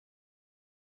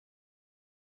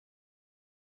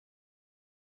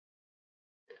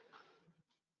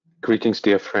Greetings,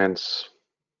 dear friends.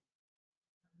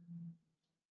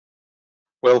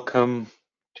 Welcome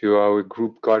to our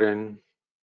group garden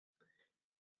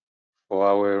for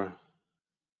our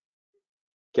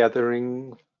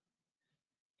gathering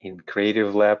in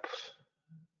Creative Lab,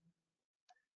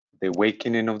 the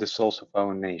awakening of the souls of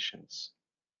our nations.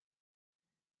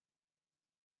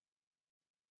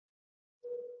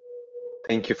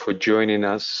 Thank you for joining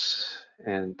us,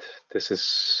 and this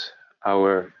is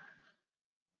our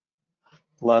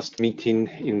last meeting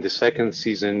in the second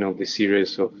season of the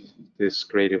series of this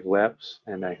Creative Labs,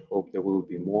 and I hope there will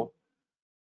be more.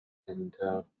 And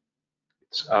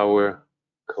it's our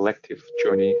collective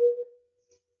journey,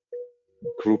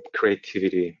 group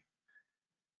creativity,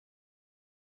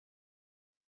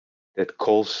 that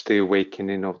calls the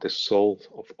awakening of the soul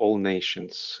of all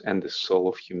nations and the soul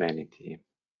of humanity.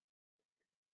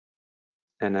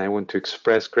 And I want to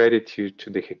express gratitude to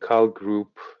the Hechal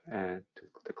Group and to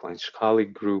the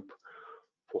Klangschale Group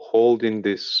for holding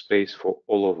this space for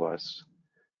all of us,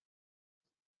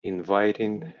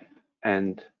 inviting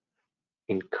and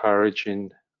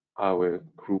encouraging our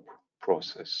group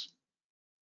process.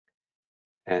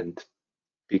 And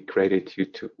big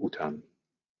gratitude to Utan.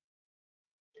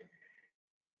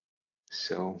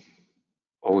 So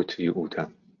over to you,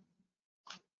 Utan.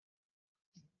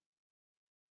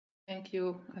 Thank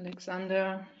you,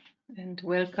 Alexander, and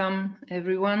welcome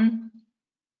everyone.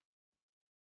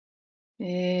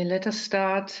 Let us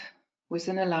start with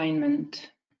an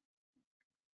alignment.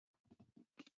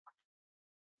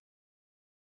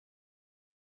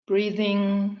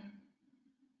 Breathing,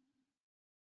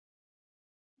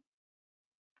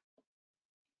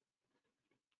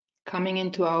 coming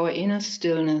into our inner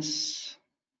stillness.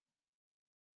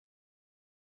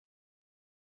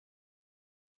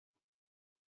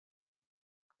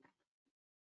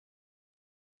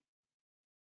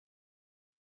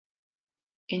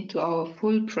 Into our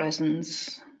full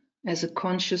presence as a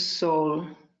conscious soul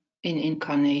in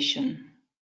incarnation.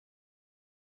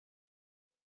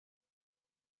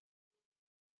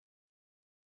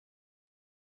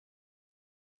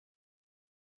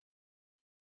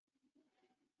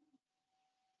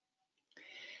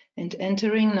 And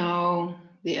entering now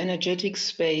the energetic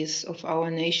space of our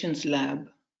nation's lab.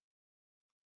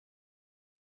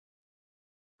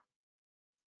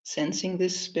 Sensing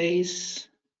this space,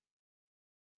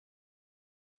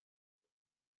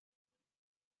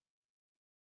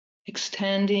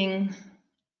 extending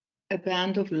a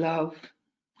band of love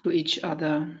to each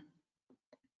other.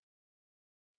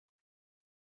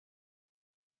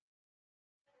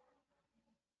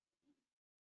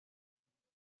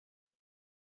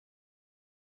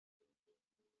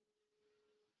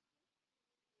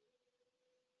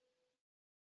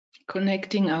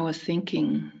 Connecting our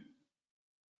thinking.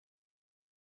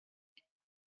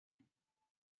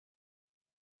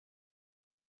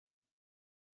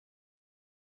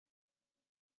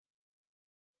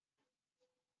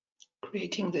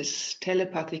 Creating this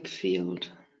telepathic field.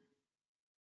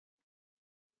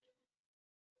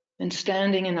 And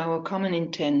standing in our common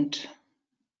intent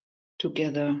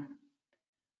together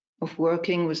of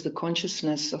working with the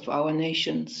consciousness of our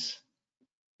nations.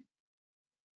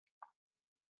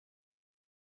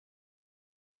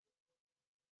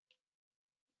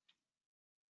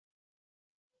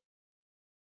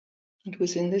 And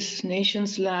within this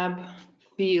Nations Lab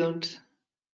field,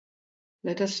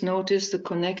 let us notice the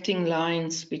connecting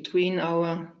lines between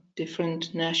our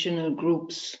different national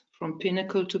groups from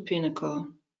pinnacle to pinnacle.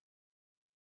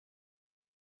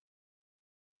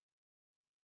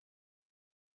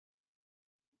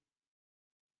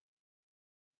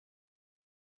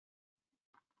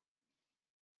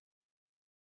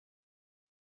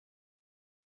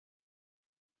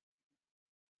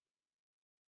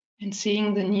 And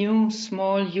seeing the new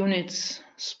small units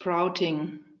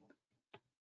sprouting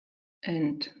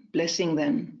and blessing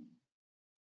them.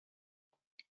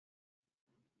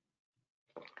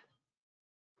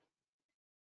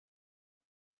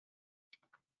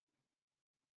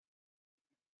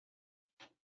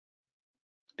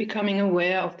 Becoming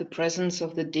aware of the presence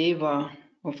of the Deva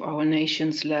of our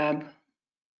nation's lab,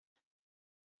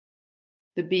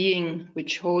 the being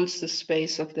which holds the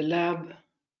space of the lab,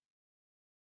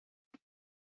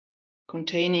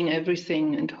 containing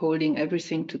everything and holding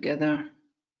everything together.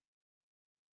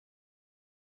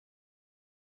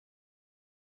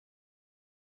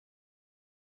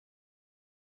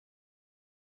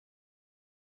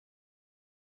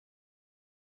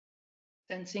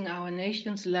 Sensing our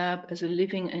nation's lab as a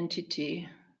living entity,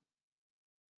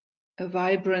 a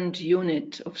vibrant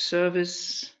unit of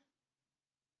service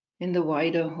in the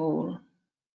wider whole.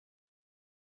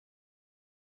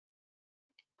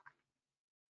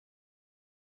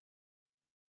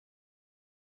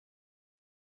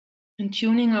 And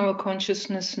tuning our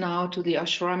consciousness now to the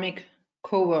ashramic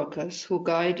co-workers who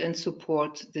guide and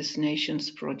support this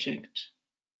nation's project.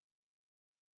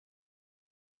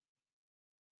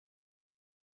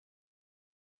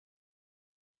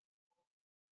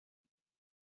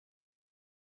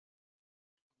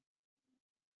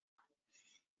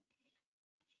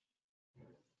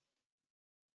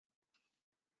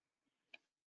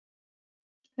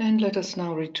 And let us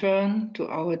now return to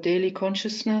our daily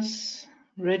consciousness,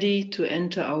 ready to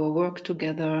enter our work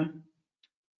together,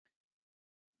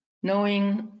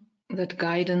 knowing that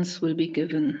guidance will be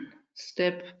given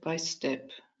step by step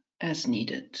as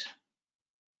needed.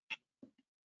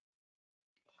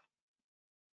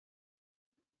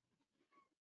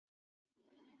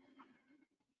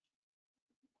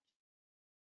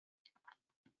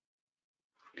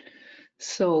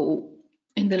 So,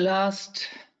 in the last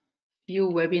few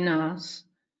webinars,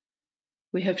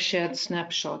 we have shared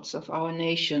snapshots of our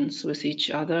nations with each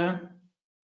other.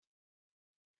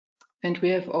 And we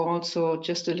have also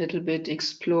just a little bit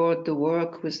explored the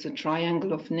work with the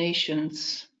Triangle of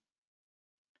Nations.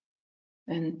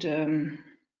 And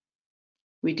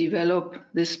we develop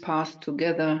this path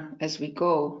together as we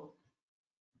go.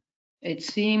 It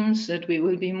seems that we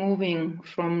will be moving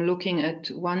from looking at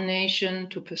one nation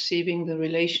to perceiving the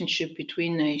relationship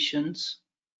between nations.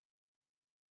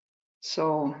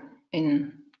 So,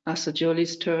 in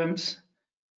Assagioli's terms,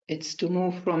 it's to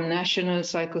move from national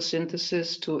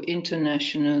psychosynthesis to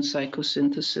international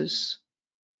psychosynthesis.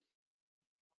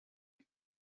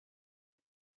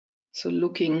 So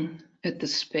looking at the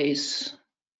space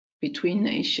between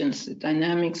nations, the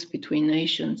dynamics between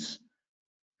nations.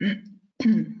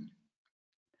 And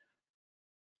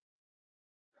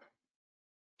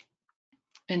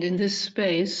in this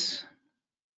space,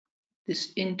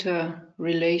 this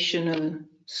interrelational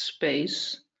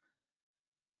space,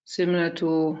 similar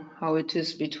to how it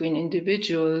is between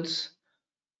individuals,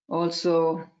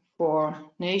 also for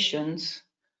nations,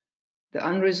 the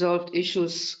unresolved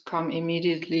issues come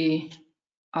immediately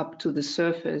up to the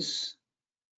surface,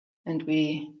 and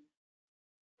we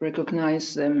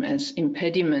recognize them as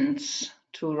impediments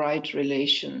to right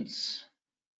relations,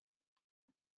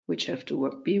 which have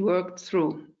to be worked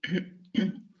through.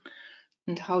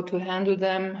 And how to handle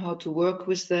them, how to work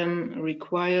with them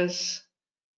requires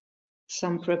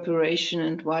some preparation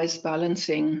and wise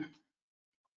balancing,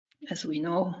 as we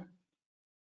know.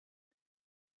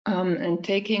 And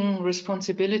taking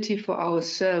responsibility for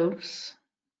ourselves,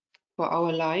 for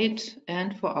our light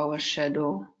and for our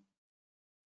shadow,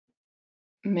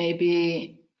 may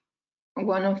be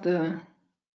one of the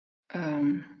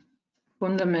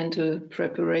fundamental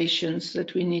preparations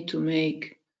that we need to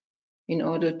make in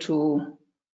order to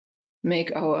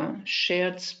make our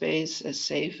shared space as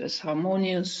safe, as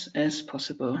harmonious as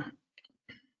possible.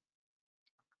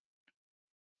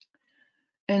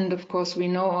 And of course, we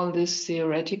know all this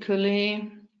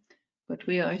theoretically, but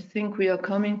I think we are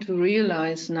coming to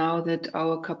realize now that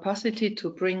our capacity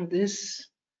to bring this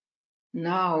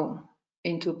now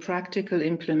into practical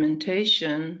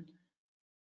implementation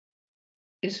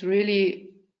is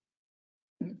really,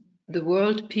 the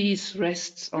world peace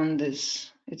rests on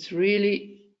this. It's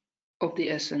really of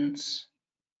the essence.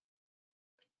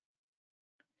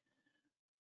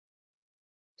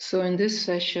 So in this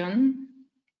session,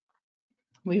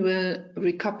 we will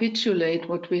recapitulate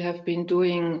what we have been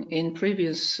doing in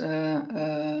previous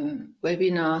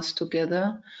webinars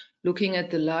together, looking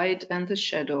at the light and the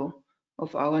shadow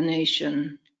of our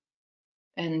nation.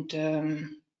 And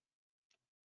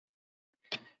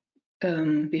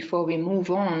before we move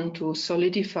on, to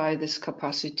solidify this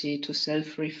capacity to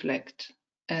self-reflect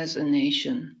as a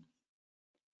nation.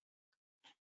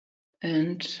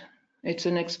 And it's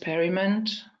an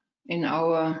experiment in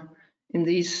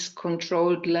these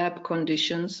controlled lab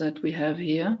conditions that we have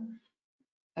here.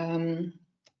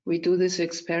 We do this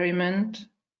experiment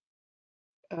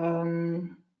as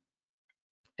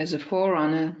a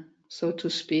forerunner, so to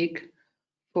speak,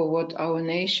 for what our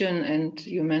nation and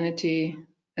humanity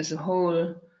as a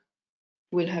whole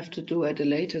will have to do at a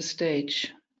later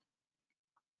stage.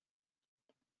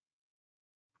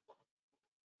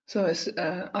 So as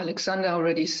Alexander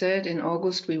already said, in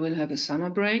August we will have a summer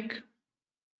break,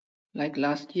 like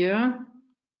last year.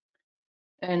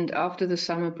 And after the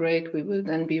summer break, we will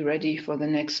then be ready for the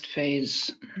next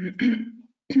phase.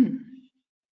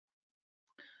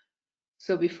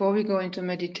 So before we go into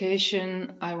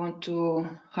meditation, I want to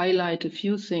highlight a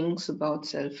few things about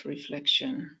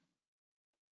self-reflection.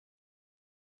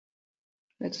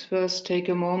 Let's first take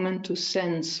a moment to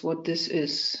sense what this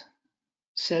is,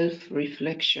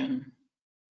 self-reflection.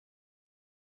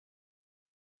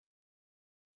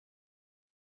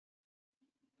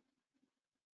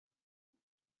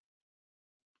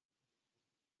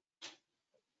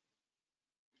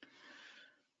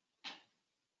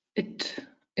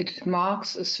 It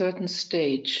marks a certain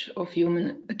stage of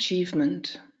human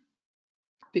achievement,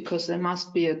 because there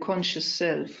must be a conscious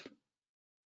self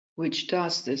which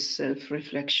does this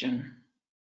self-reflection.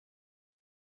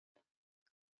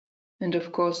 And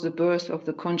of course, the birth of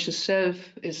the conscious self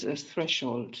is a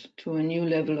threshold to a new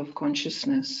level of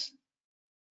consciousness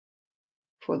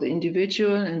for the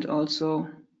individual and also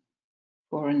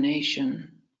for a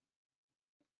nation.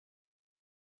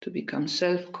 To become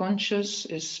self-conscious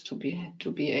is to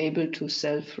be able to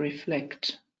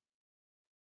self-reflect.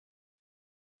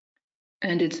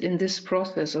 And it's in this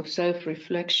process of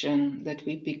self-reflection that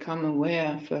we become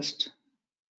aware first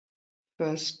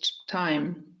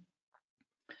time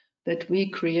that we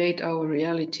create our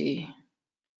reality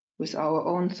with our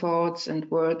own thoughts and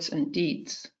words and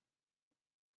deeds.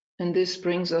 And this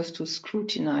brings us to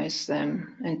scrutinize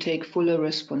them and take fuller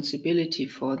responsibility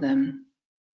for them.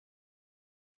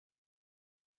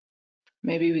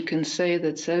 Maybe we can say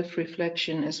that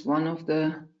self-reflection is one of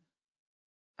the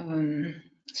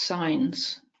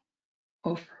signs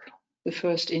of the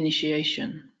first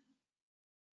initiation.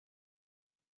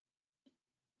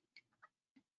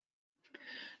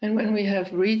 And when we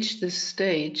have reached this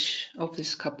stage of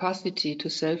this capacity to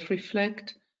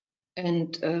self-reflect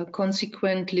and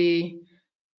consequently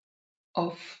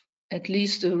of at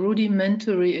least a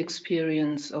rudimentary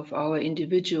experience of our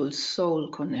individual soul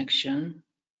connection,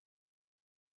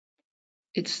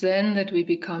 it's then that we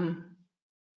become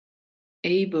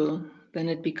able, then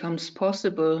it becomes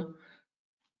possible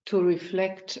to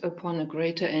reflect upon a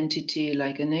greater entity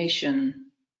like a nation.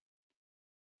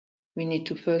 We need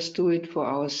to first do it for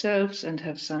ourselves and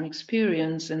have some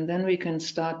experience, and then we can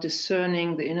start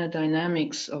discerning the inner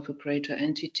dynamics of a greater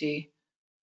entity,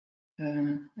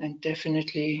 and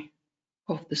definitely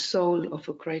of the soul of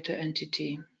a greater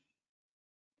entity.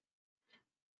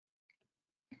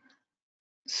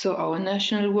 So our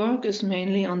national work is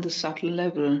mainly on the subtle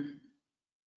level.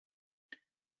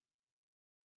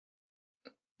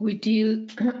 We deal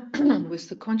with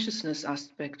the consciousness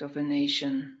aspect of a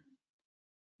nation,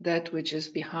 that which is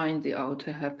behind the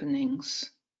outer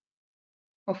happenings.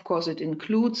 Of course, it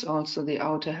includes also the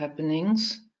outer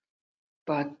happenings,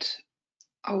 but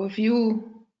our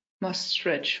view must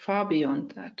stretch far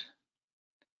beyond that.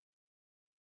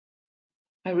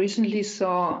 I recently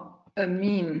saw a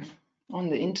meme on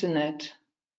the internet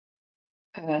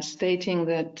stating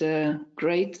that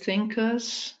great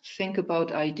thinkers think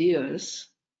about ideas,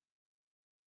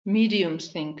 medium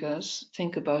thinkers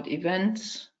think about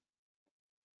events,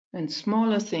 and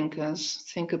smaller thinkers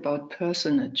think about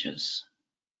personages.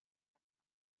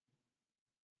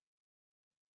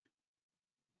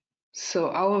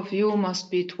 So our view must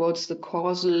be towards the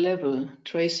causal level,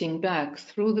 tracing back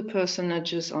through the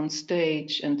personages on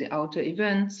stage and the outer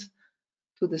events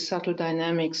to the subtle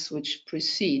dynamics which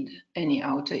precede any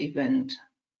outer event.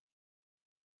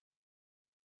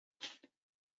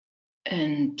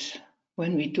 And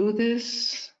when we do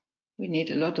this, we need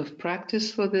a lot of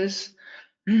practice for this,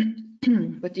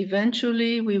 but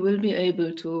eventually we will be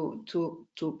able to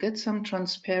get some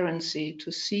transparency,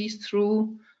 to see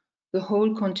through the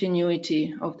whole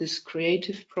continuity of this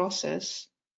creative process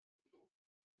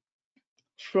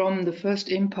from the first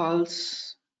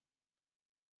impulse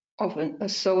of a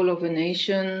soul of a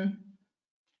nation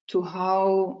to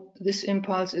how this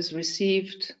impulse is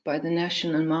received by the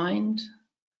national mind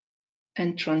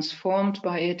and transformed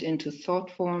by it into thought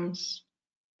forms,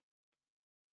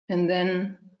 and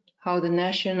then how the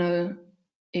national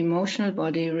emotional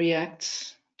body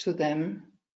reacts to them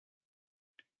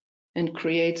and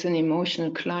creates an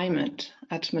emotional climate,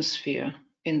 atmosphere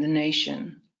in the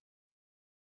nation,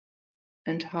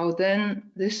 and how then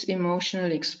this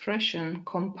emotional expression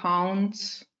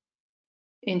compounds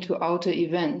into outer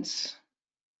events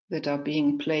that are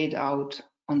being played out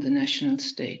on the national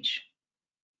stage.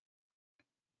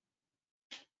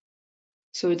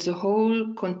 So it's a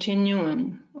whole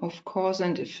continuum of cause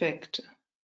and effect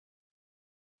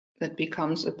that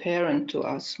becomes apparent to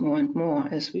us more and more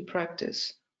as we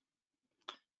practice.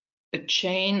 A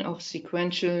chain of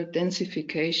sequential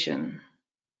densification.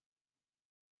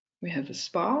 We have a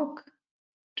spark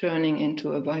turning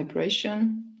into a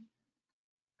vibration,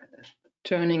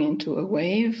 turning into a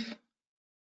wave,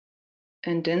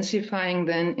 and densifying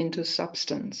then into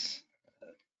substance,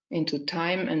 into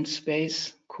time and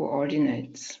space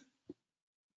coordinates.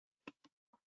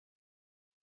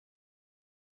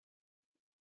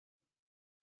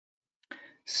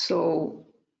 So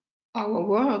our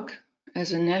work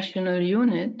as a national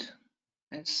unit,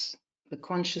 as the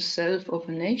conscious self of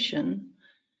a nation,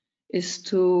 is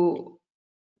to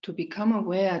to become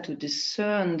aware, to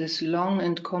discern this long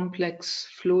and complex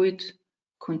fluid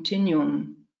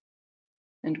continuum.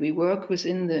 And we work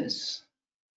within this.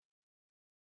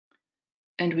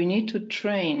 And we need to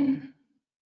train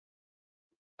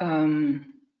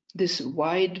this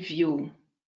wide view,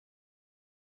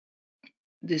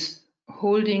 this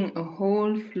holding a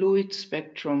whole fluid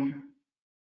spectrum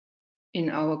in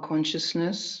our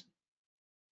consciousness,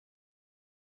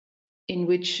 in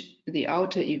which the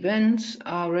outer events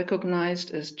are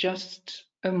recognized as just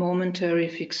a momentary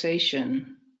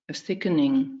fixation, a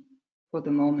thickening for the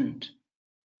moment.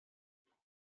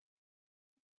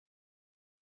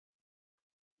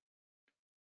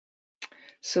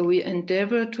 So we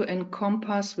endeavor to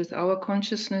encompass with our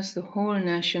consciousness the whole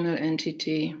national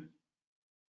entity,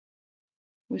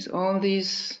 with all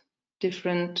these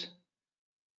different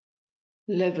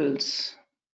levels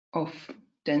of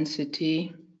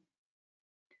density.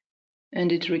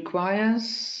 And it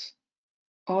requires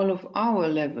all of our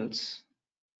levels,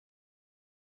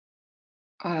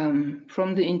 from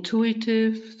the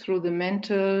intuitive through the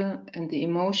mental and the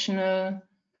emotional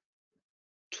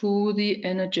to the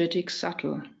energetic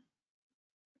subtle.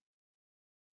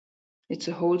 It's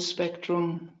a whole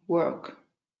spectrum work.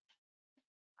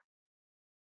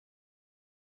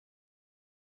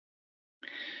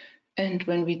 And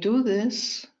when we do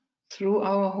this, through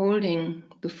our holding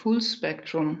the full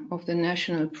spectrum of the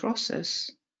national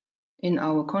process in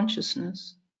our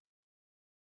consciousness,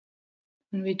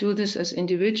 and we do this as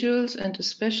individuals and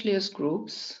especially as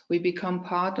groups, we become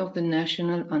part of the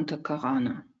national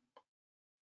Antakarana.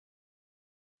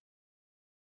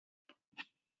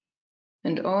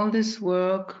 And all this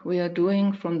work we are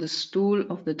doing from the stool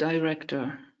of the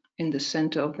director in the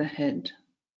center of the head.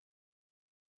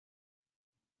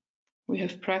 We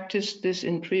have practiced this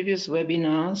in previous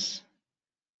webinars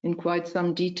in quite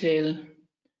some detail,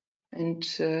 and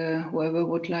whoever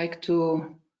would like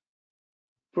to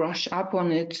brush up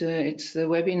on it, it's the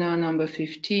webinar number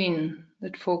 15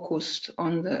 that focused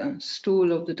on the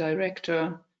stool of the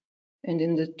director, and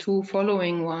in the two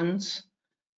following ones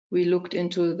we looked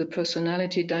into the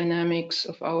personality dynamics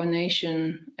of our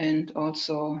nation and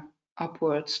also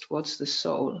upwards towards the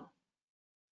soul.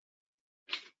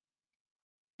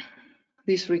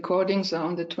 These recordings are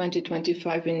on the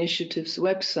 2025 Initiatives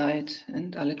website,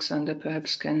 and Alexander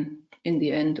perhaps can, in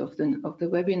the end of the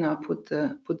webinar, put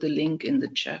the link in the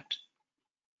chat.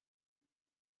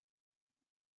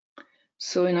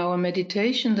 So in our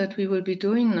meditation that we will be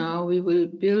doing now, we will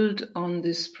build on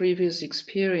this previous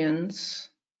experience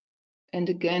and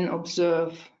again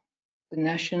observe the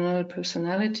national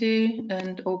personality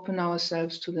and open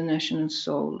ourselves to the national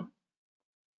soul.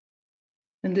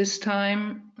 And this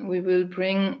time we will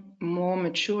bring more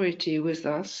maturity with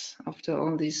us after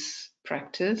all this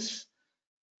practice,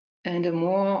 and a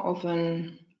more of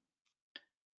an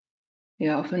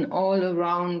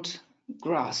all-around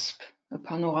grasp, a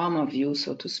panorama view,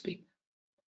 so to speak.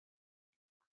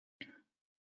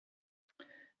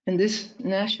 And this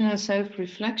national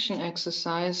self-reflection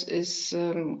exercise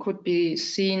could be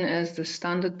seen as the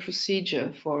standard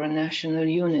procedure for a national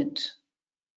unit.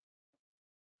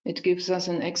 It gives us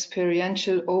an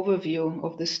experiential overview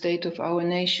of the state of our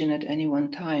nation at any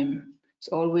one time. It's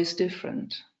always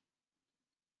different.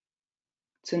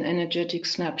 It's an energetic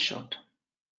snapshot.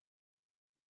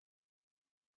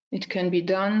 It can be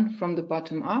done from the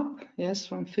bottom up, yes,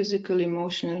 from physical,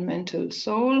 emotional, mental,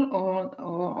 soul, or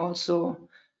also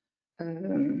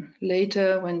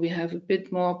later when we have a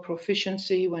bit more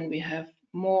proficiency, when we have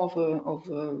more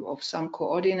of some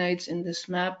coordinates in this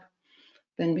map,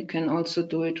 then we can also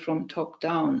do it from top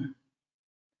down.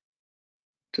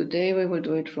 Today we will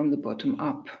do it from the bottom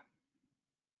up.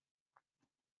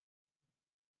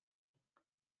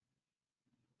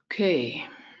 Okay,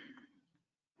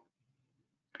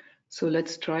 so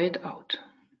let's try it out.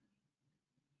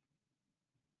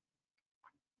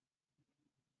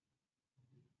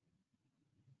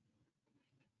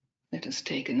 Let us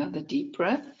take another deep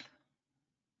breath,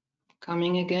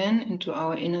 coming again into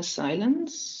our inner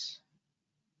silence.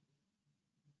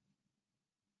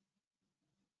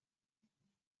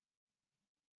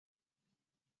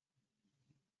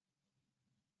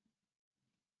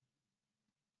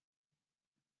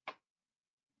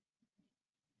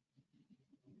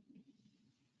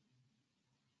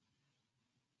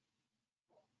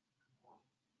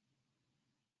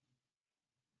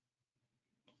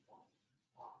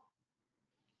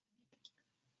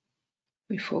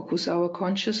 We focus our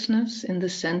consciousness in the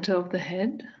center of the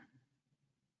head.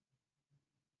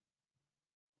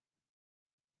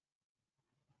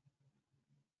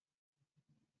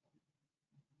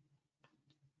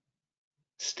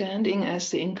 standing as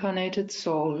the incarnated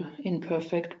soul in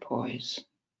perfect poise.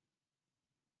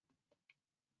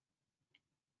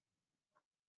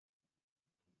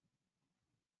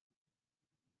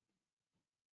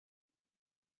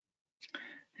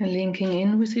 And linking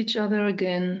in with each other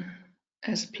again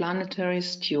as planetary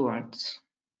stewards.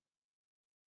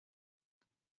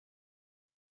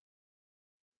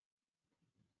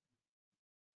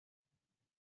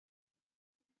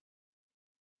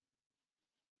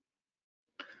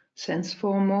 Sense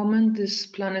for a moment this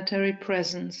planetary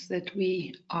presence that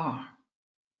we are.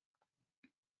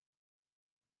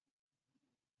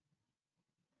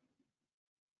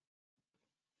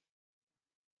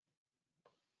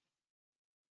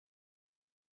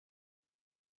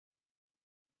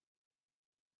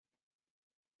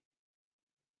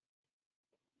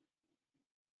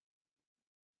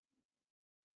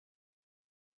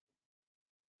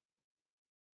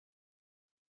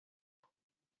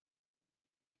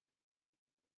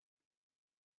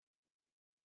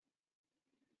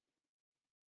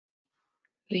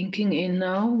 Linking in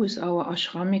now with our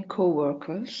ashramic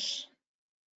co-workers,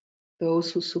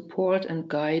 those who support and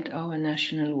guide our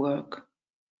national work.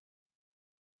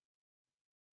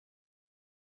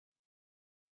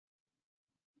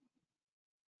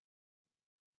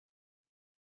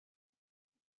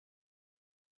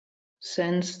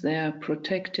 Sense their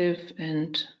protective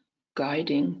and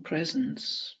guiding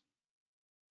presence.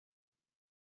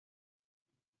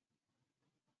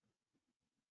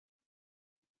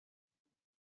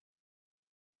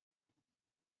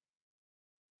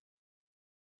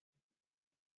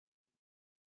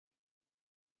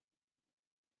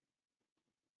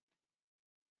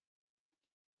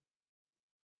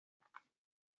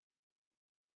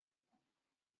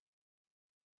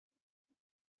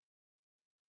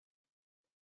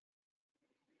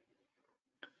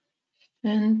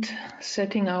 And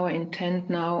setting our intent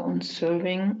now on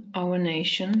serving our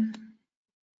nation,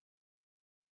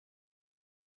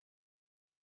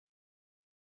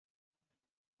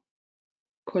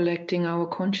 collecting our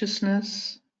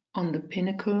consciousness on the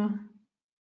pinnacle,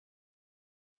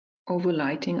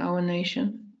 overlighting our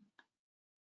nation.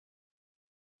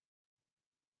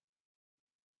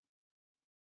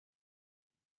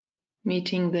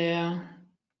 Meeting there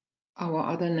our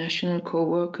other national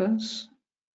co-workers.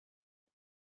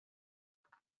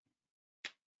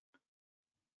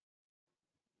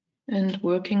 And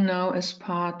working now as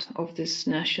part of this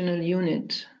national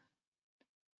unit,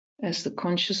 as the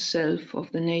conscious self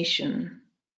of the nation,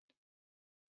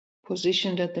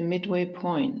 positioned at the midway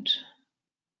point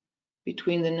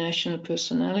between the national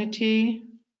personality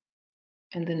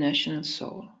and the national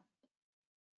soul.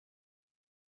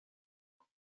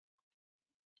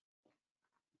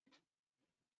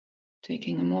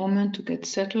 Taking a moment to get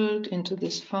settled into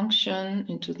this function,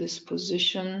 into this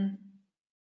position.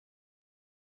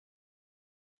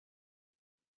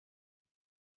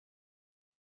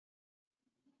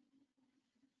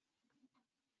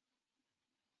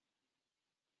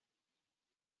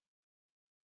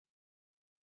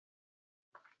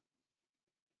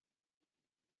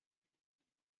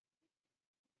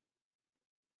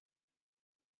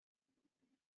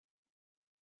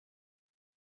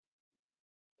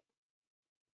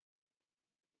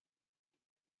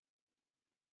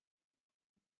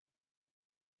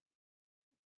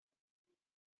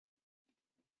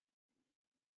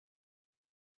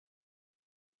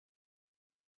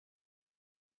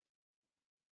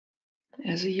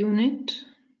 As a unit,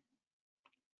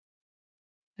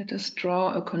 let us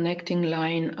draw a connecting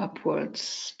line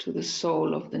upwards to the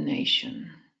soul of the nation.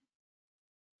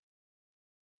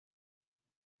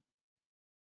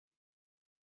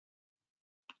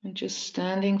 And just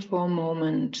standing for a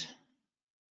moment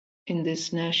in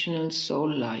this national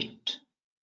soul light.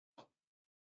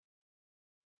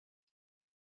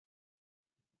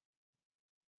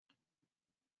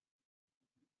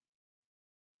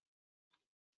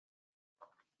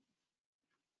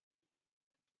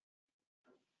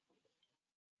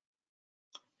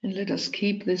 And let us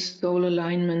keep this soul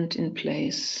alignment in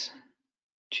place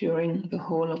during the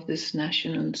whole of this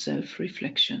national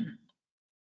self-reflection.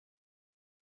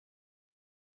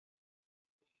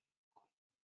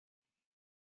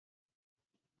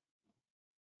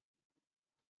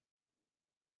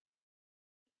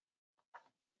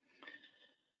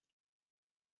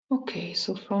 Okay,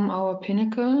 so from our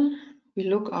pinnacle, we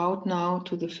look out now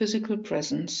to the physical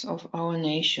presence of our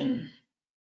nation.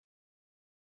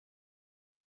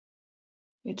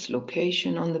 Its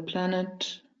location on the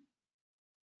planet,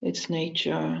 its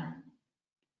nature,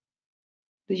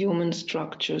 the human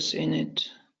structures in it,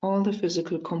 all the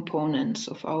physical components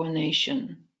of our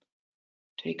nation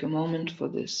take a moment for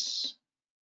this.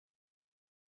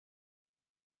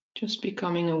 Just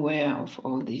becoming aware of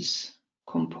all these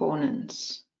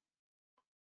components.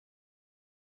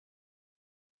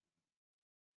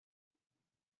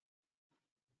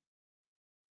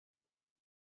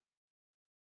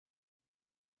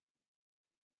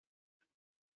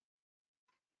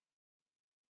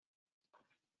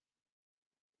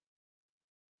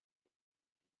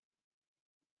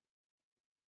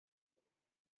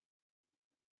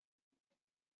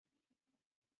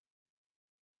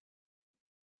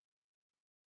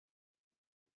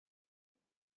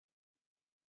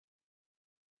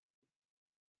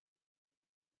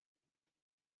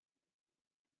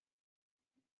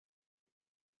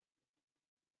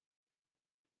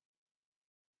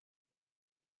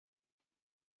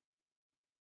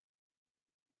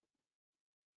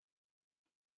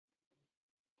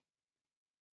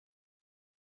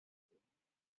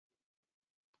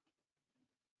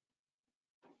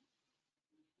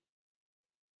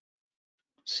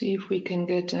 See if we can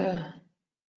get an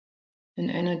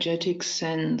energetic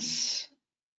sense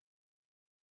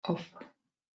of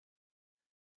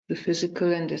the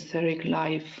physical and etheric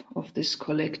life of this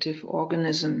collective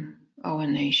organism, our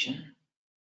nation.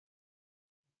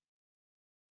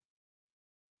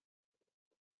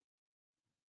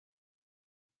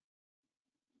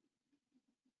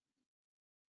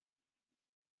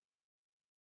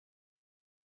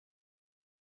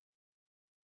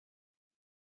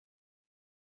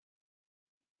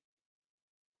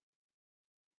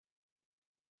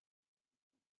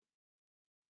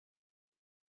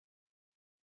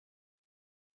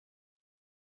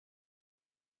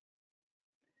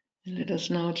 And let us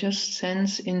now just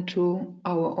sense into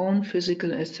our own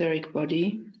physical etheric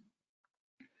body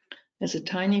as a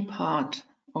tiny part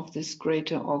of this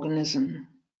greater organism.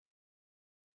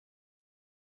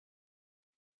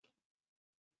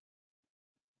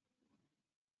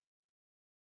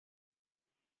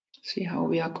 See how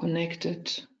we are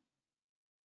connected.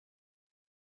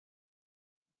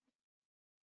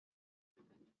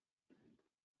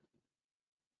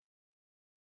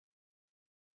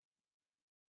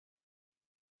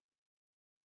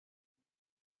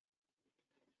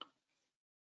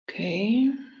 Okay,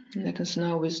 let us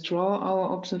now withdraw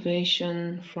our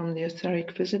observation from the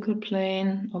etheric physical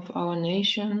plane of our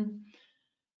nation,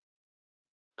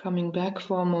 coming back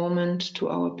for a moment to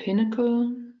our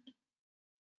pinnacle,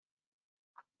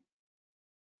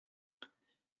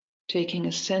 taking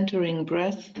a centering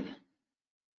breath.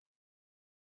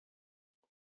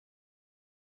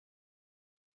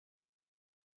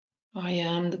 I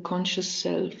am the conscious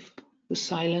self, the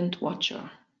silent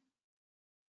watcher.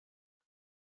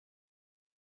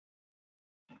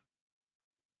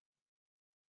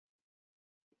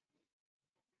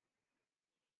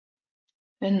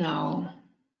 And now,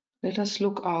 let us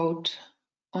look out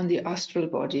on the astral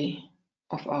body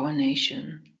of our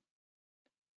nation.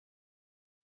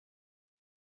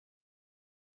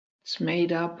 It's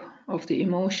made up of the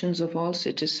emotions of all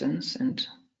citizens and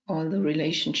all the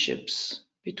relationships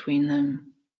between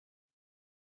them.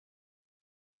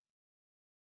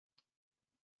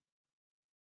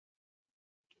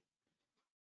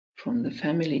 From the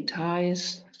family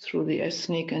ties, through the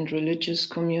ethnic and religious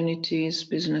communities,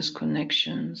 business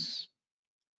connections,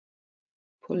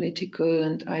 political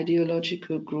and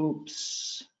ideological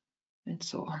groups, and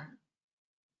so on.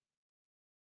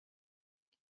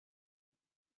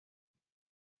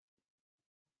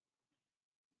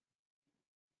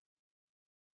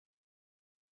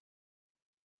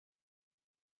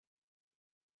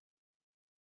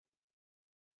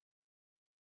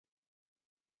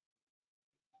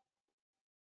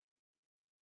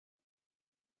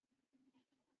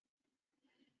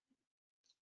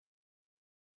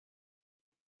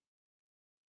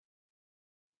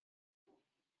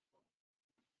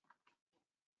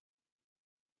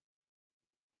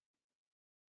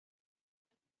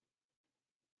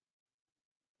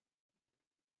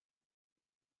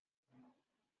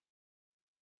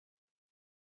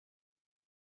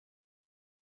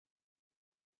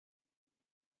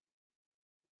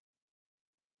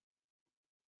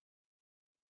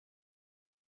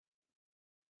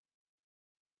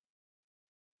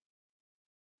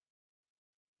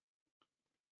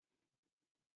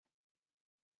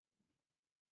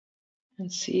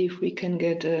 And see if we can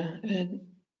get a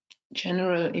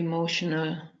general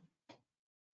emotional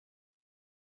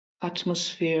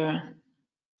atmosphere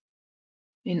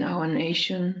in our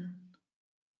nation,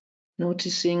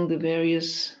 noticing the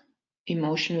various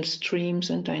emotional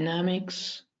streams and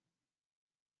dynamics,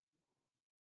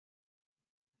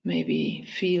 maybe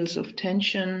fields of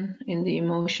tension in the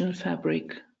emotional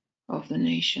fabric of the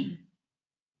nation.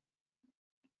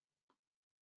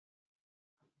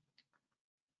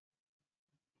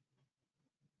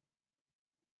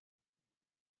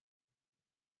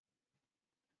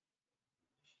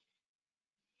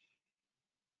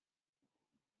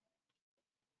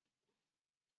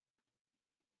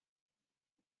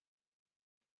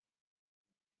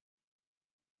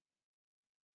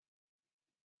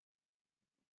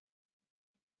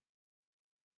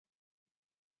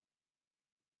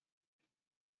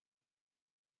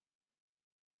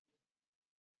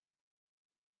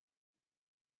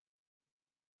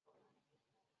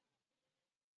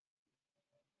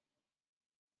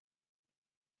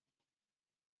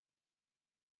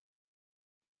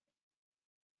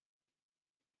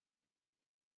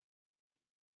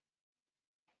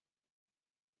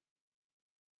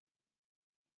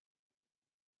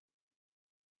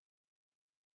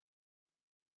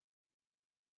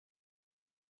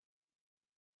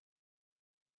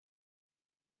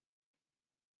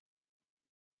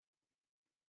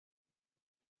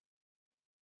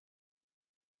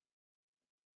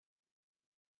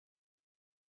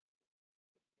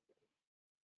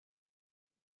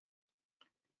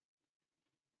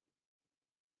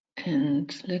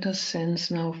 And let us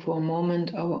sense now for a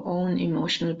moment our own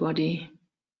emotional body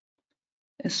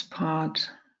as part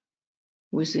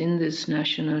within this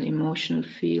national emotional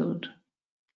field.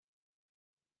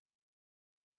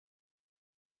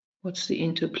 What's the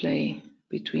interplay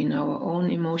between our own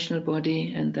emotional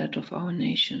body and that of our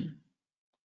nation?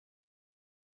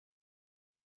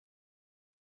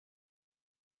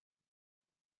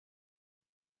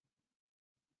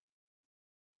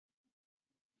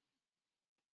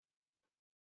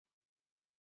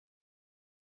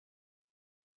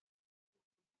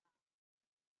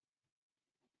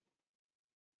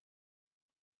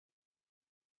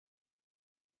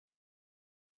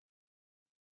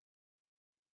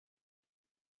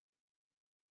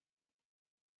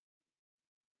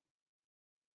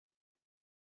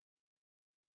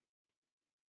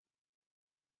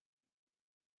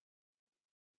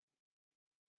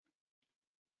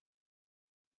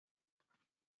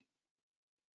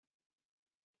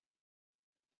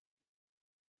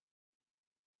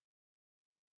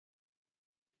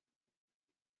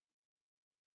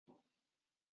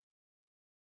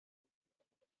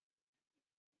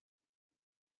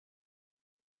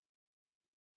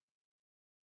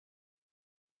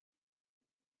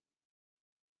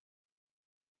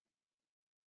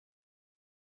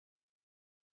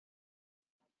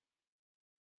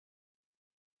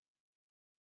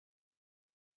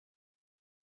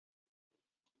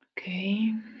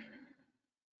 Okay,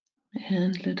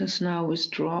 and let us now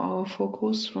withdraw our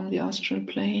focus from the astral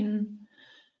plane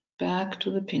back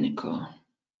to the pinnacle.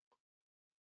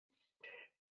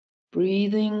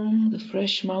 Breathing the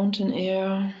fresh mountain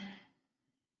air,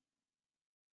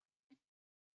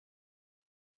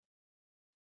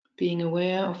 being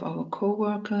aware of our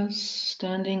co-workers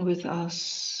standing with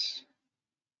us,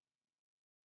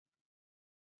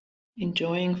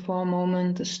 enjoying for a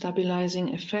moment the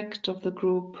stabilizing effect of the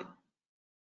group,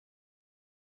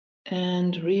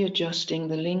 and readjusting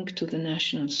the link to the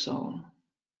national soul.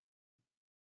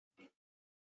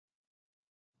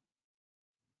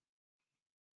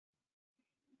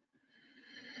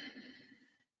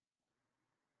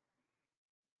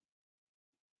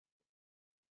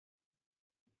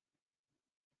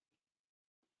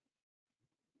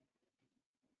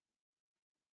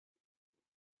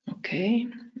 Okay,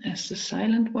 as the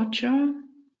silent watcher,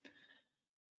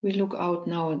 we look out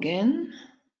now again,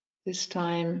 this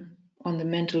time on the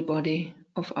mental body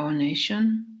of our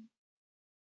nation.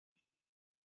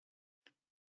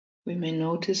 We may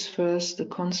notice first the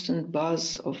constant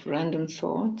buzz of random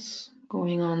thoughts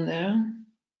going on there.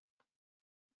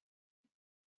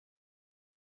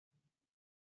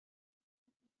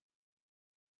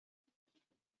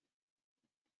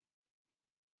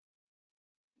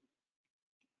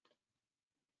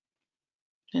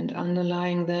 And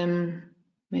underlying them,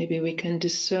 maybe we can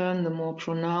discern the more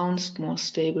pronounced, more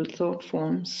stable thought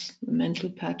forms, the mental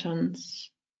patterns,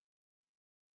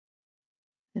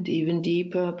 and even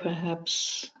deeper,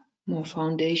 perhaps more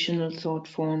foundational thought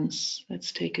forms.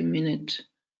 Let's take a minute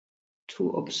to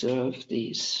observe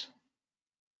these.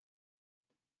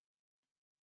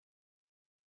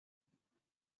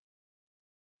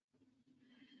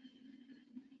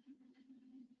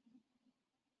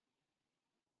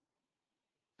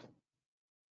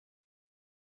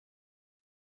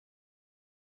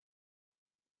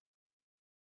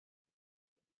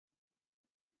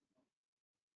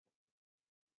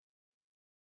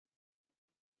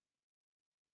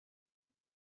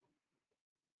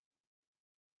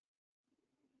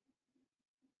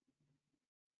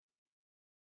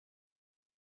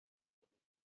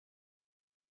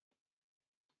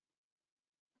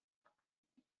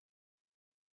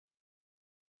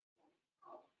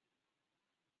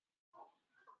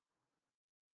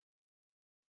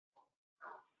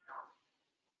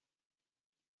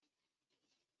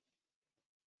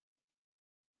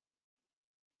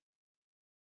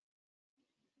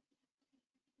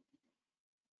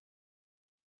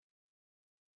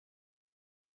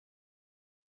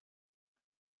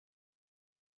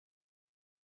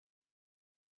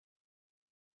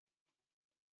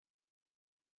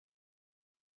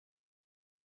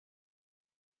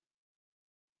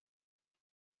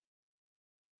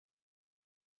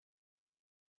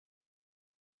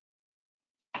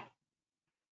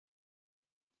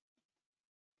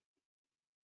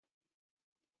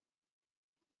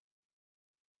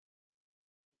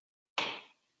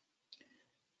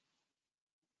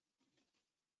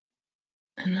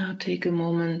 And now take a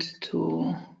moment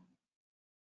to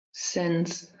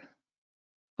sense,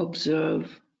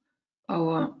 observe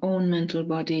our own mental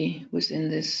body within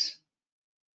this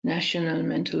national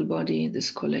mental body,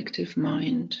 this collective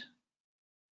mind,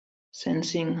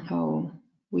 sensing how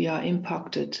we are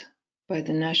impacted by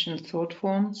the national thought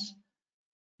forms,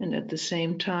 and at the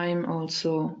same time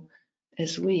also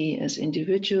as we as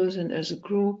individuals and as a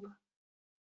group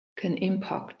can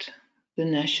impact the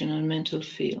national mental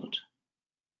field.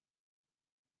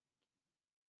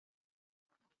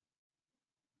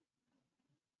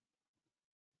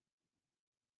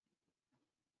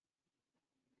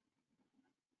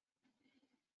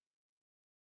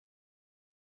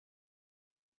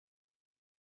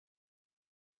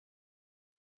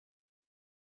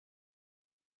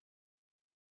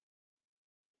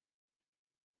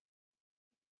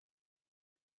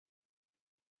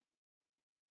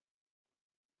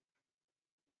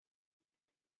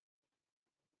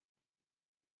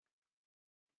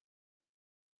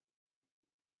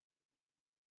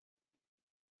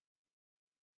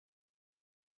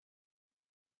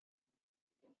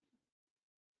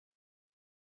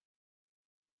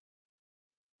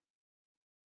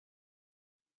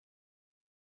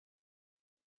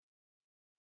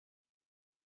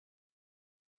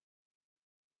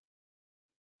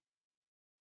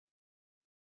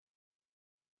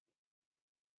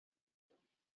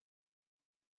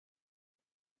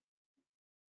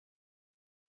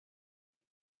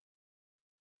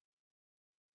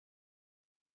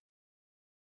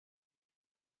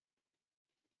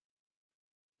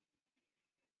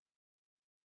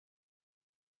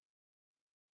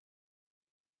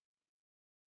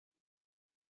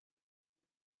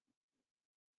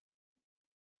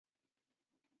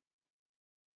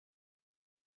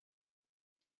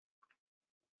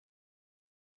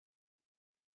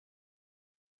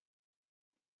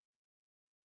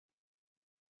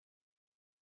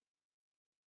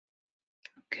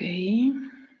 Okay.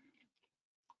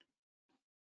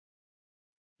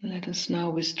 Let us now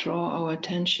withdraw our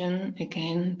attention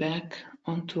again back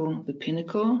onto the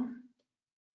pinnacle.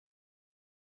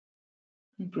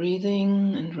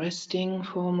 Breathing and resting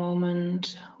for a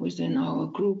moment within our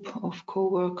group of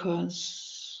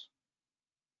co-workers.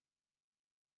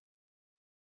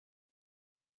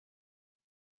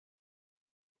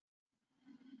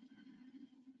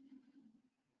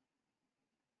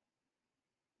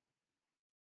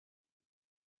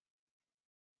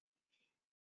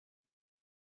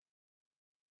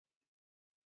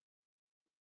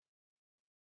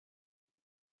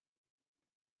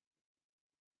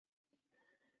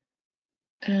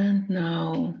 And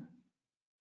now,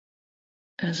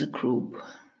 as a group,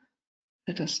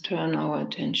 let us turn our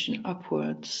attention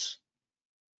upwards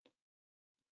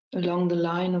along the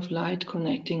line of light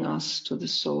connecting us to the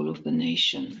soul of the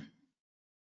nation.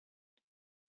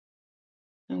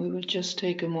 And we will just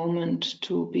take a moment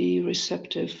to be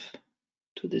receptive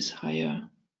to this higher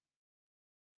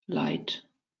light,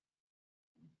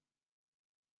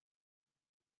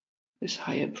 this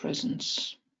higher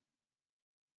presence.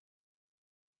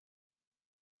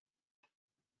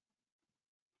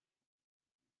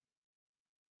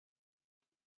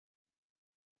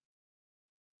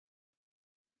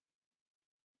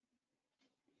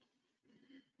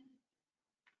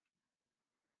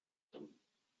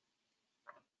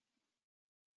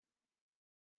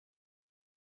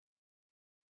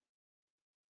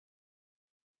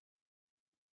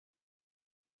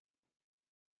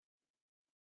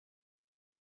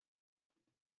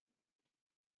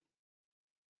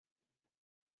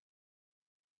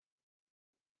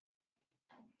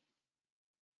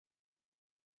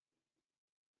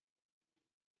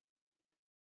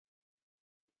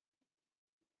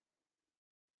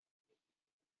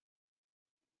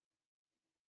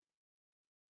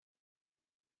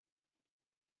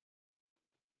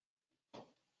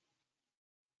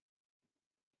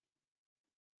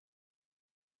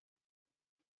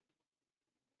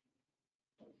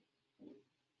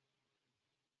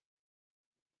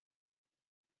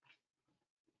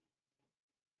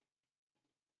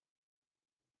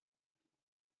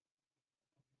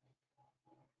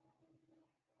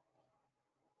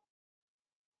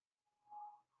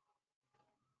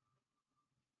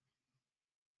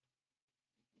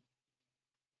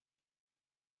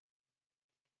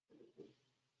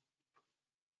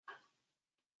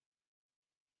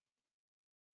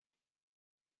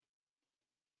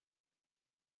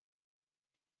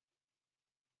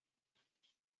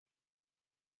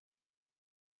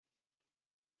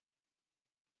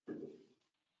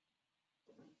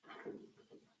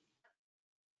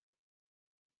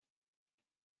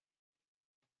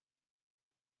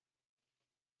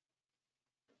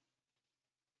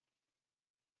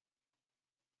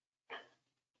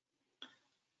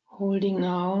 Holding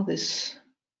now this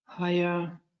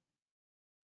higher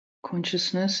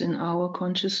consciousness in our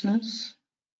consciousness,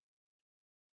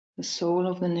 the soul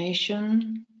of the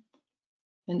nation,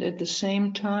 and at the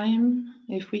same time,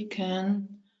 if we can,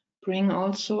 bring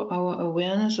also our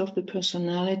awareness of the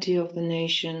personality of the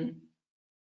nation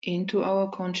into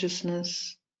our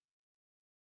consciousness,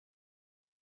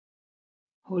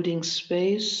 holding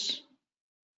space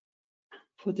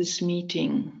for this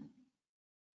meeting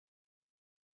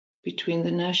between the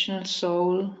national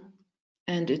soul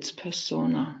and its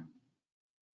persona.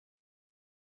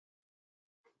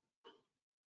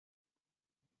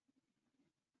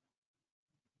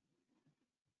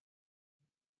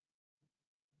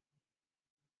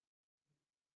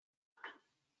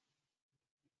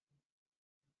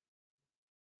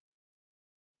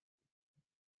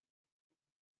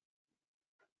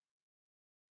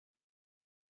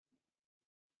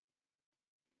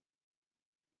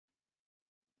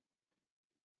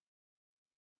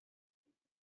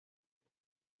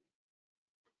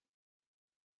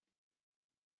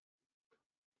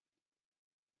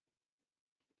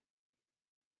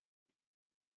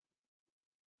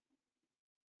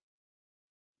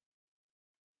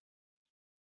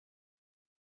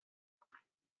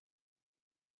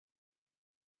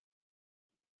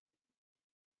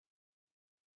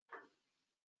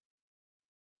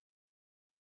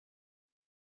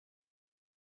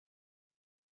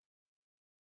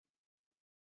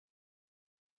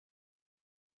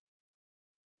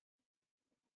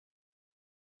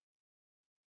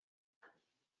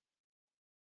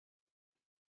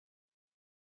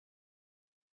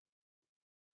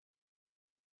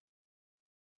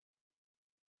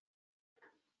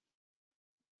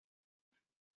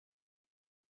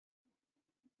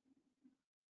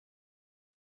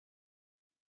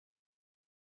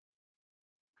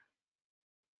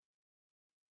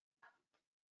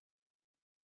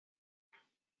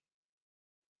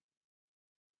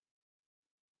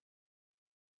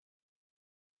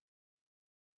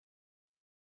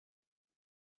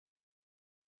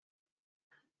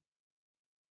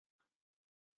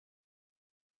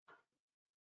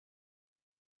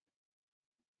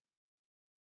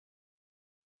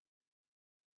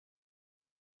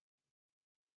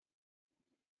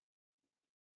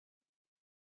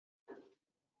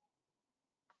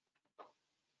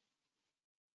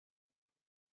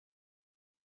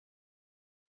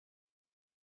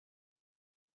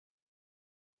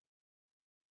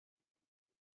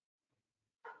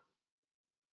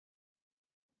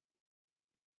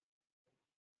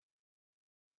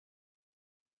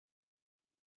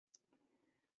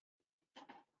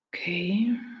 Okay,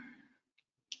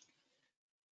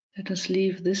 let us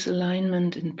leave this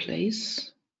alignment in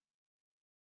place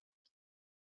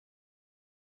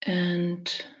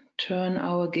and turn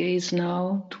our gaze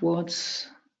now towards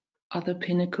other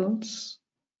pinnacles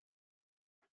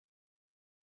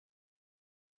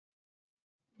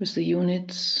with the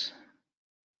units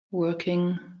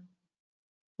working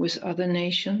with other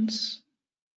nations.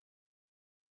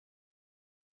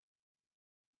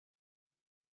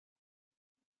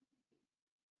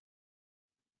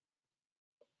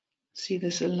 See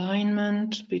this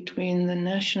alignment between the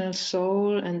national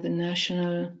soul and the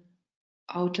national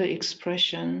outer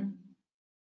expression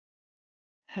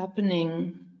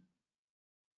happening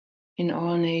in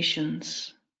all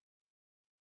nations.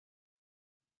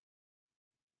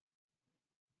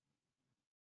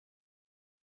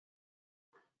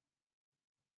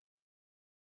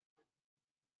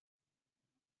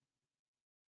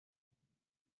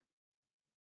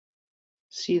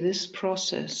 See this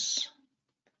process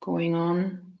going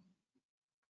on.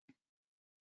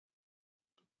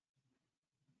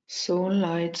 Soul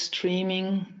light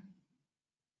streaming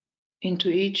into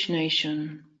each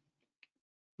nation,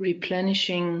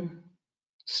 replenishing,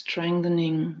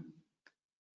 strengthening,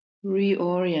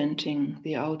 reorienting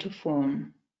the outer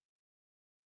form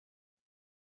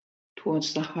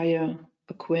towards the higher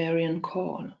Aquarian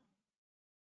call.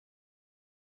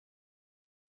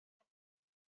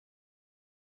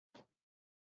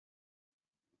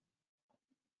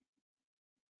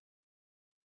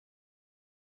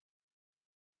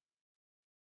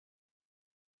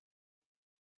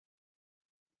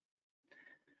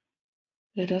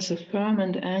 Let us affirm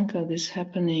and anchor this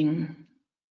happening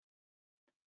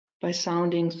by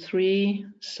sounding 3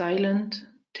 silent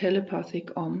telepathic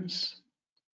ohms.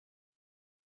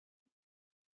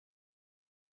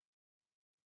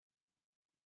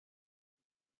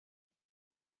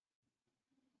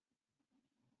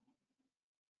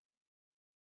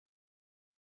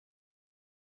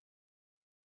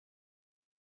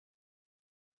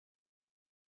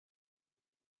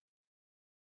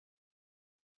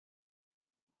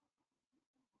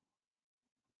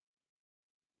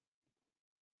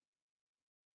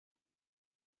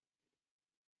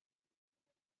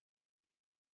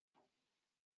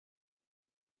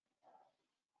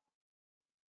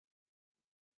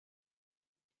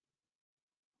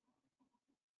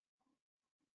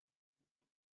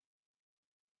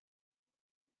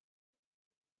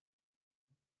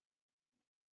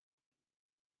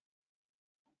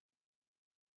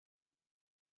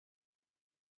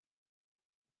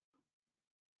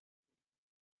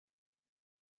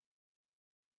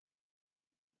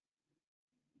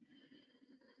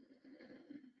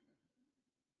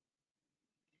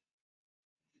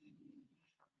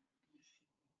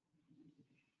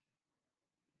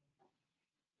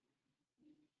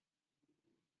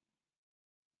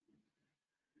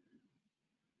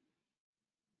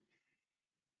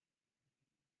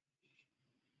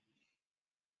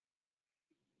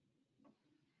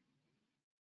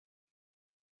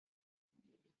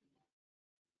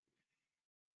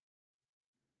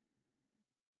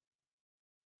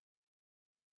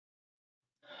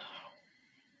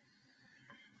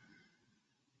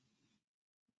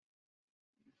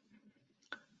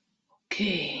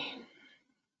 Okay.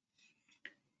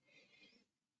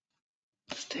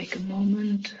 Let's take a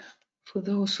moment for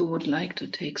those who would like to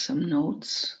take some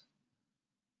notes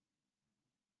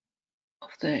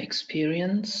of their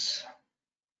experience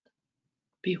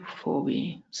before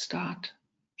we start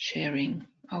sharing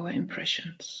our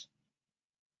impressions.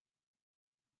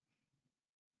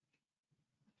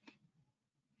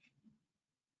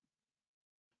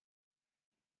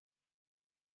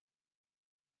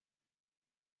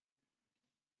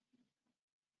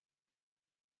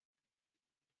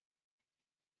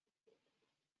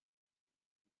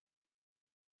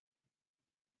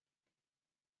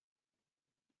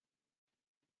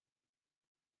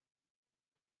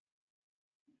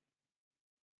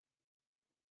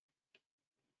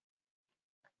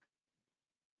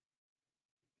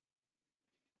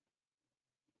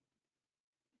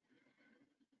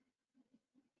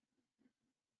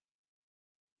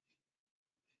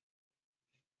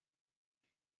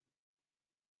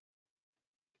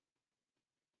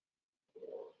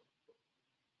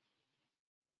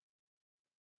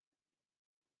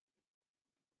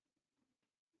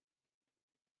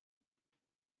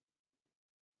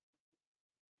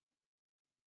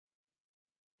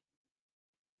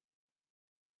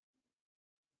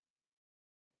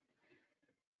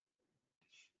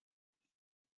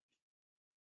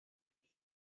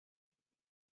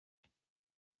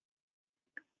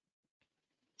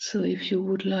 So if you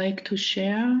would like to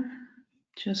share,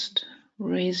 just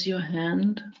raise your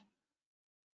hand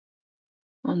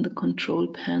on the control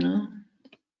panel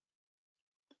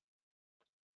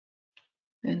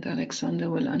and Alexander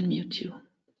will unmute you.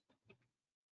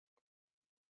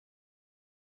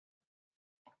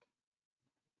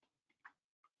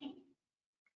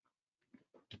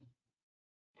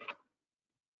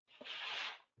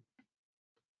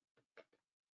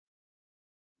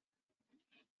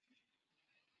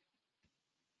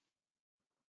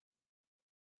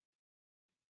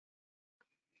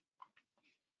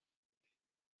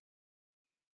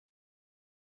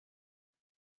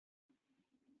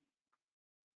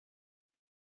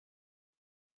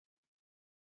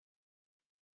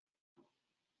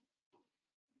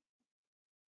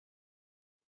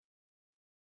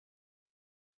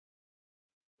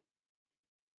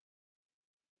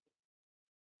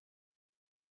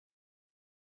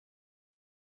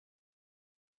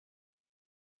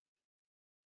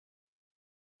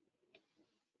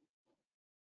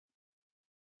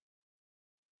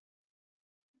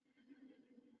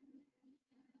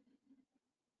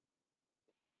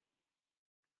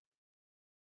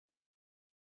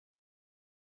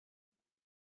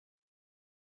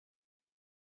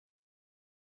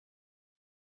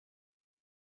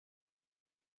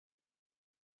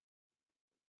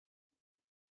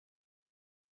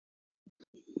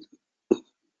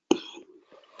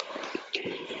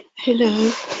 Hello,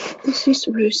 this is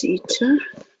Rosita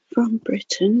from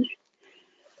Britain.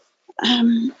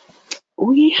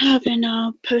 We have in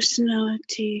our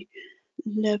personality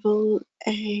level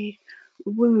a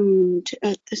wound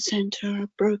at the center, a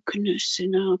brokenness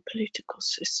in our political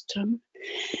system.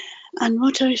 And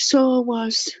what I saw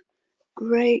was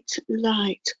great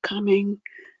light coming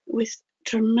with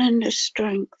tremendous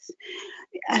strength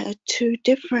to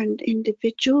different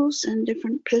individuals and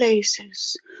different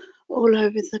places all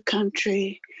over the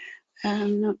country.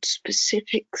 Not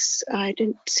specifics, I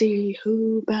didn't see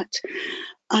who, but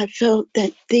I felt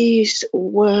that these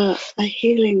were a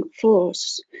healing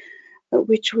force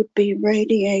which would be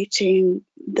radiating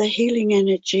the healing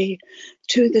energy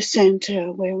to the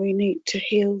center where we need to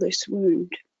heal this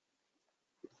wound.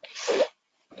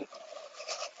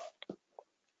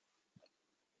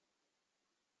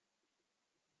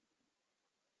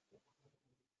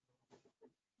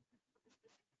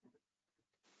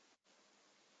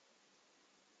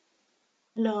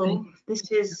 Hello, this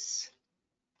is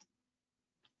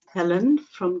Helen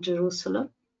from Jerusalem.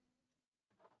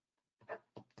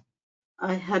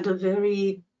 I had a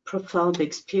very profound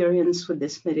experience with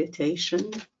this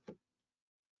meditation.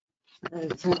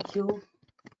 Thank you.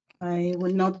 I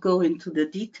will not go into the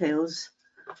details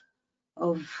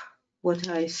of what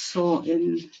I saw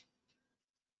in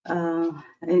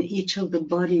each of the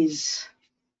bodies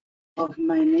of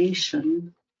my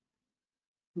nation,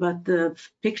 but the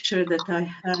picture that I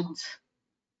had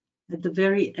at the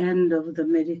very end of the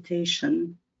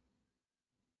meditation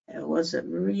was a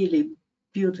really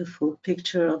beautiful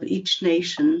picture of each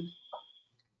nation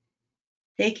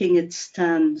taking its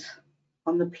stand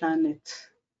on the planet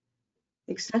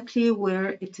exactly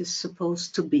where it is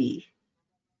supposed to be,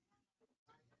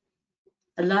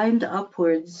 aligned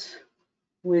upwards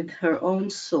with her own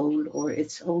soul or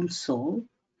its own soul,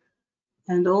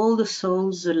 and all the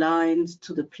souls aligned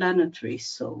to the planetary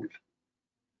soul.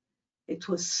 It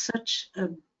was such a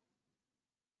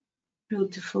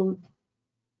beautiful,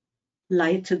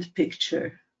 lighted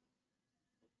picture.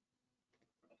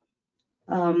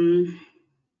 And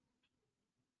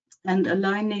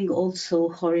aligning also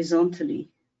horizontally.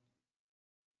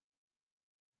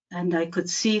 And I could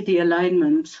see the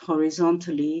alignment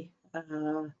horizontally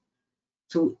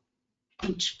to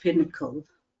each pinnacle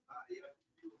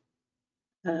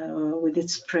with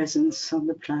its presence on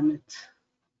the planet.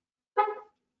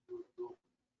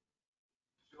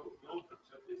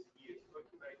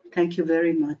 Thank you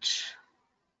very much.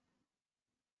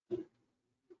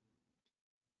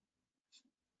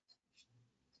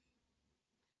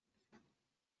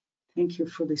 Thank you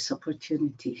for this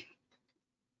opportunity.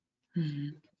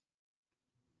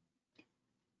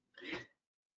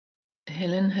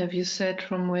 Helen, have you said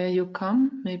from where you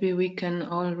come? Maybe we can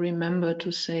all remember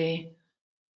to say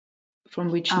from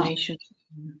which nation.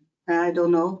 I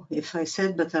don't know if I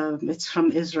said, but it's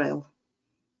from Israel.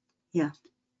 Yeah.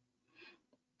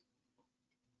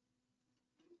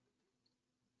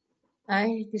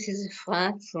 Hi, this is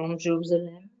Efrat from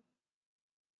Jerusalem.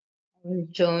 I will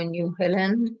join you,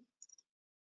 Helen.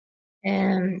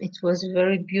 And it was a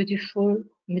very beautiful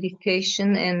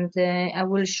meditation, and I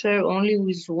will share only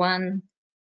with one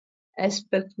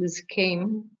aspect which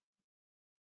came.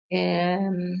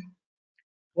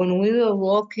 When we were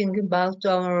walking about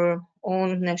our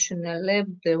own national lab,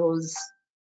 there was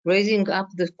raising up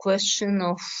the question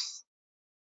of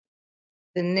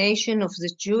the nation of the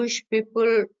Jewish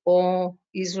people or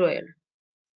Israel.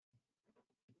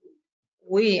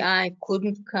 I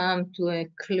couldn't come to a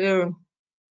clear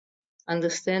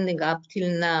understanding up till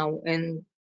now, and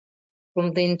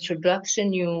from the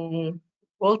introduction you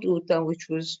wrote, Uta, which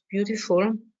was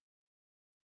beautiful,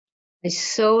 I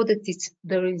saw that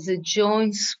there is a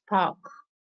joint spark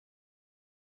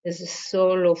as a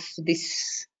soul of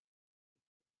this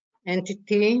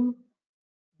entity,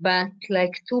 but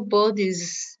like two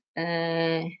bodies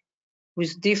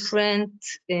with different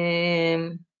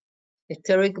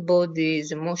etheric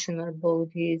bodies, emotional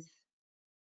bodies,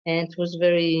 and it was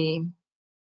very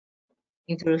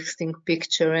interesting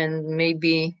picture, and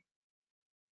maybe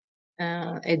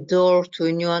a door to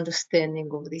a new understanding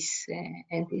of this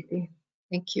entity.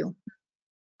 Thank you.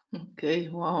 Okay,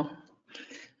 wow.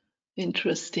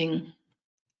 Interesting.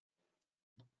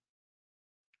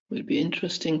 Will be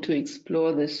interesting to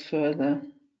explore this further.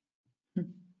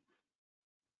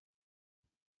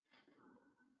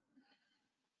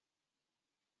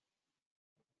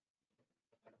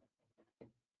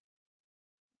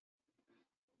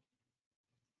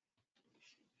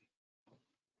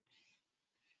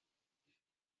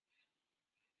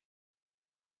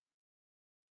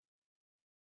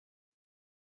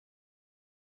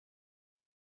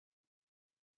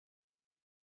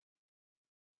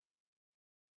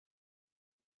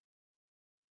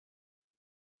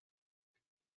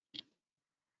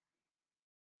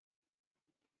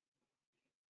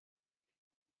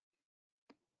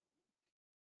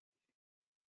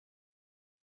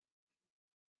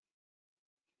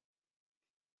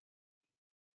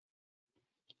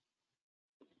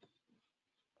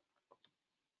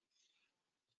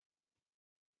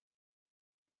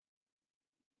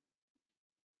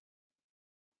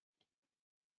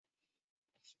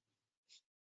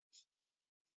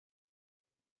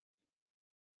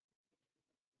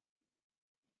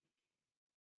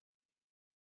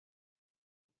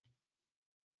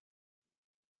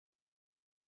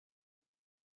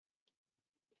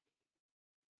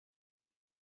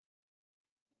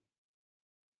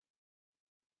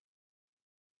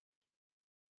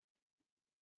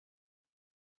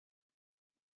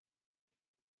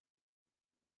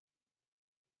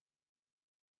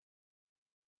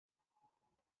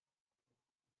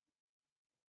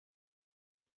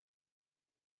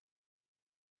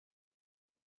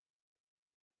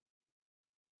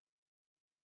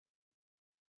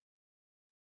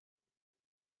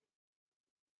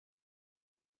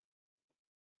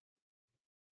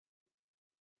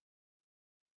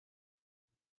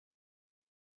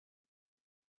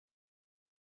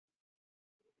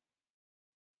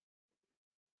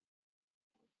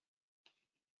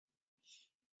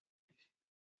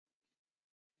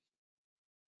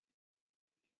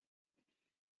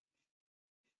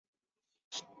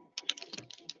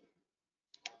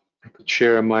 I could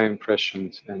share my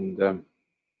impressions, and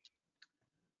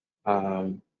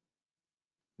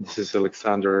this is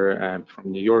Alexander. I'm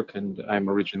from New York, and I'm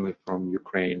originally from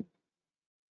Ukraine.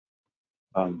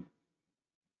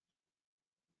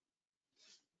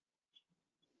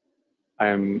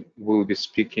 will be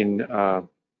speaking,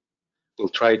 will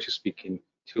try to speak in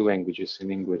 2 languages,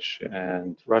 in English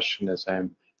and Russian, as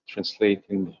I'm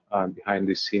translating behind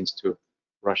the scenes to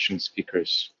Russian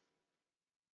speakers.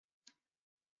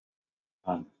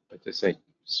 But as I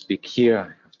speak here,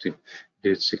 I have to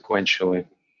do it sequentially.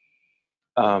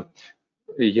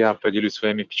 Я поделюсь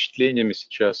своими впечатлениями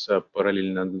сейчас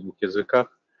параллельно на 2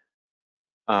 языках.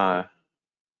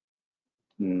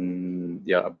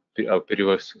 Я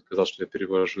сказал, что я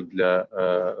перевожу для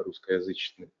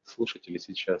русскоязычных слушателей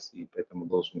сейчас, и поэтому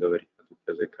должен говорить на 2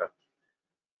 языках.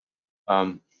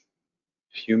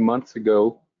 Few months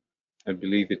ago, I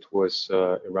believe it was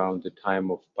around the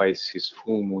time of Pisces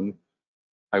full moon,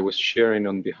 I was sharing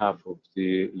on behalf of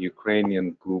the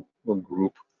Ukrainian group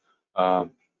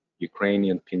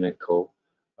Ukrainian Pinnacle,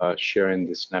 sharing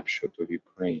the snapshot of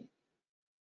Ukraine.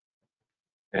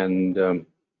 And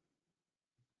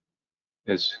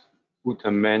as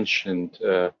Uta mentioned,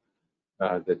 that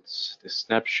the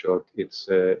snapshot, it's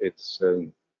a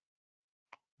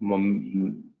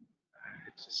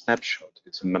snapshot,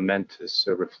 it's a momentous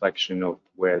reflection of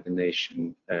where the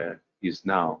nation is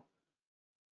now.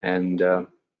 And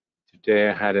today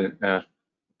I had an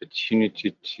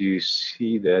opportunity to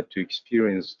see that, to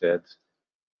experience that,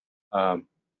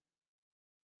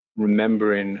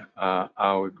 remembering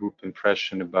our group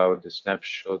impression about the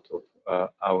snapshot of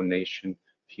our nation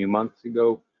a few months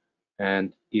ago,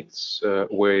 and it's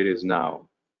where it is now,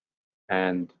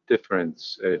 and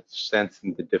difference,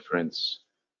 sensing the difference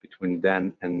between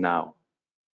then and now.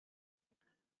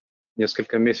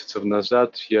 Несколько месяцев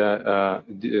назад я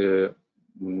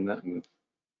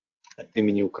от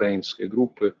имени украинской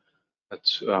группы,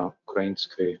 от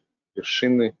украинской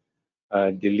вершины,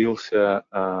 делился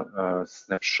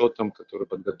снапшотом, который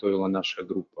подготовила наша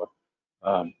группа,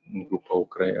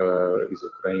 из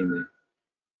Украины.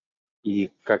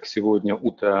 И как сегодня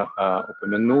Ута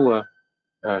упомянула,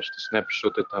 что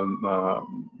снапшот — это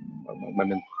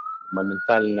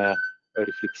моментальная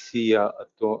рефлексия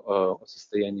о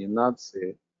состоянии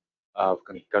нации в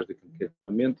каждый конкретный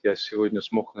момент. Я сегодня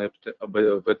смог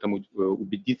в этом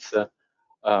убедиться,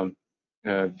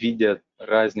 видя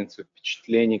разницу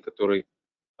впечатлений, которые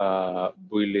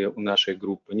были у нашей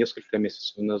группы несколько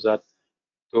месяцев назад,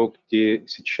 то, где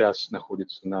сейчас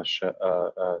находится наша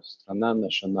страна,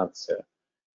 наша нация,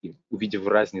 и увидев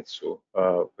разницу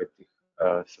в этих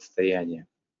состояниях.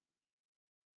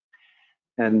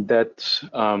 And that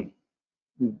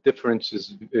difference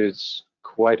is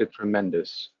quite a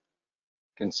tremendous,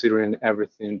 considering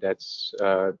everything that's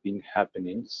been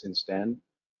happening since then.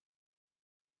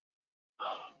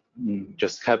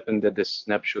 Just happened that the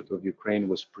snapshot of Ukraine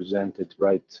was presented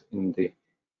right in the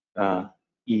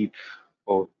eve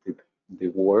of the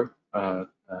war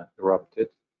erupted.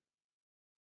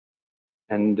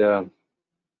 And I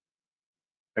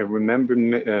remember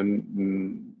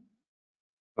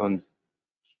on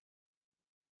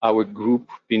our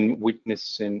group been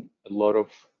witnessing a lot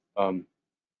of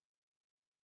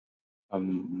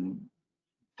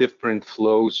different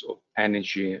flows of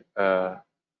energy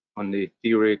on the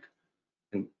etheric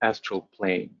and astral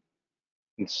plane,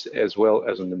 as well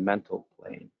as on the mental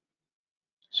plane.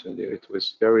 So it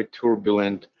was very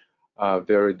turbulent,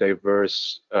 very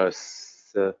diverse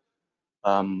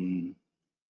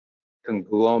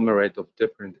conglomerate of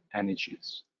different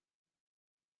energies.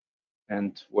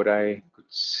 And what I could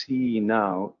see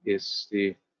now is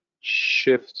the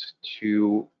shift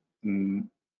to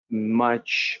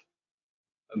much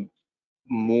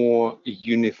more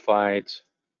unified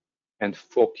and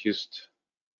focused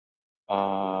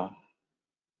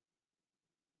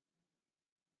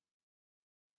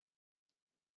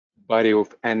body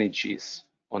of energies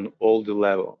on all the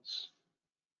levels.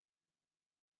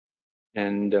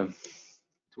 And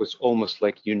it was almost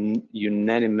like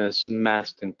unanimous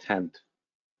massed intent.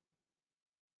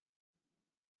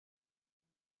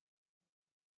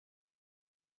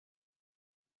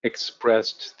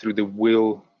 Expressed through the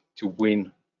will to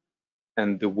win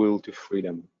and the will to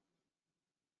freedom.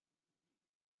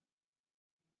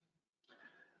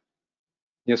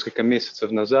 Несколько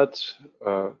месяцев назад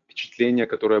впечатление,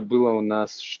 которое было у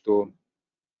нас, что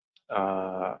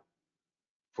в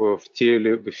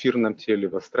теле, в эфирном теле,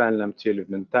 в астральном теле,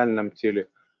 в ментальном теле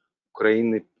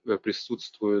Украины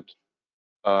присутствуют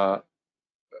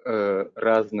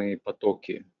разные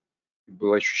потоки.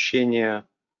 Было ощущение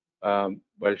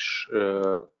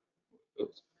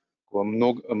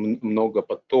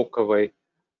многопотоковой,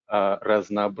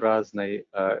 разнообразной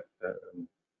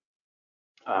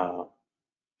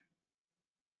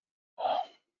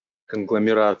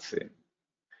конгломерации.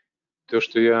 То,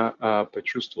 что я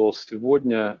почувствовал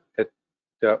сегодня,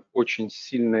 это очень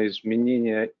сильное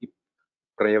изменение и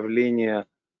проявление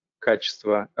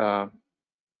качества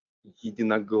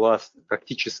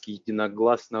практически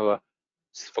единогласного,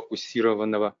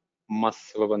 сфокусированного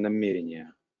массового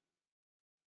намерения,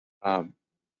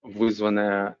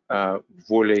 вызванное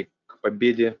волей к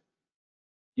победе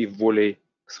и волей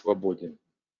к свободе.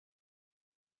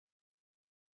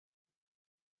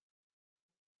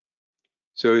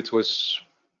 So it was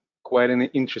quite an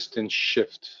interesting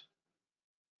shift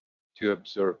to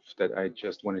observe that I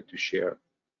just wanted to share.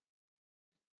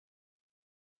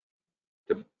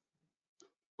 Это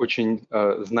очень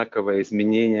знаковое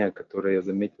изменение, которое я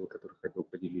заметил, которое хотел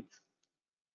поделиться.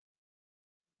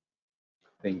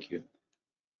 Thank you.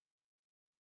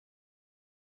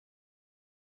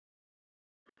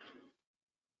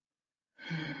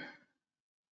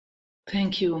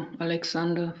 Thank you,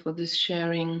 Alexander, for this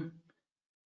sharing.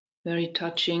 Very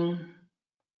touching.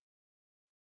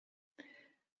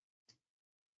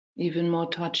 Even more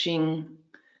touching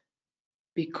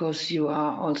because you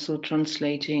are also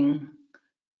translating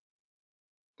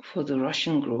for the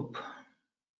Russian group.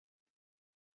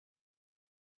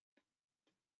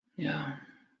 Yeah.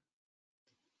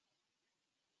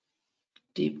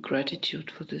 Deep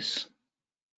gratitude for this.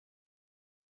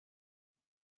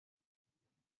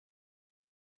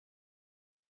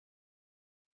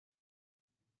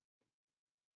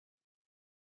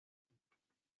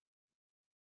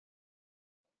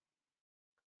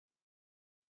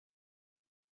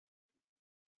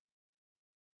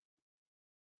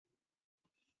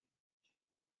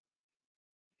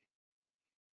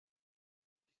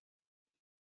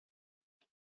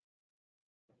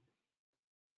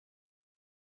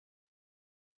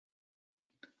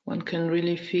 One can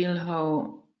really feel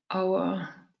how our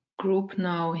group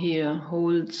now here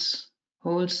holds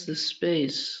the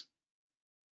space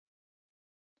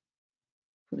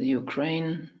for the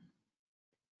Ukraine,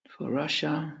 for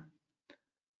Russia,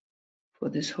 for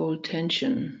this whole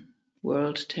tension,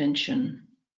 world tension.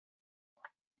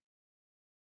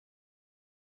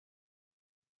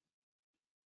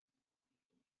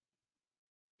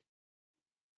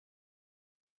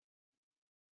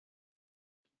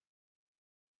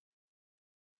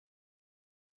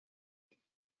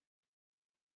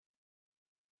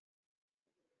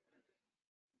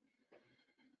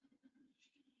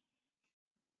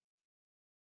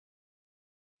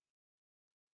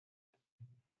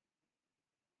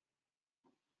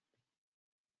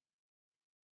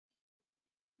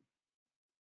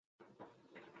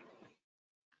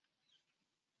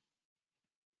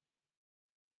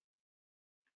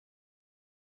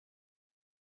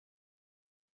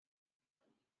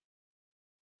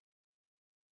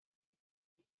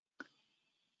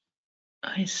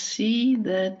 I see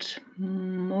that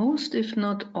most, if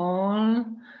not all,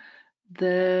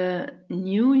 the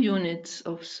new units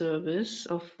of service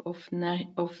of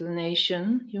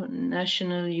the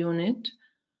national unit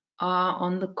are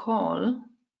on the call.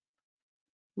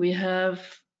 We have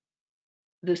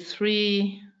the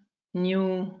 3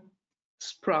 new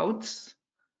sprouts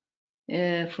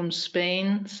from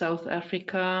Spain, South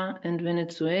Africa, and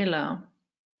Venezuela.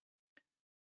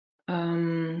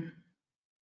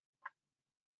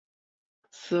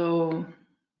 So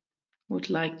would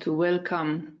like to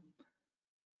welcome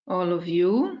all of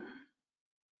you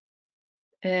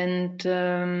and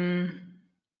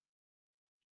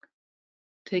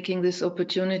taking this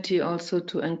opportunity also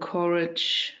to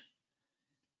encourage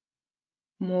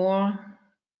more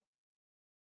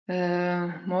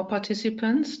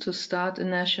participants to start a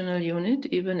national unit,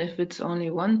 even if it's only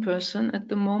one person at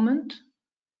the moment.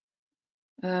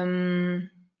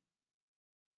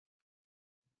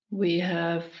 We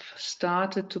have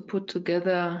started to put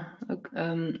together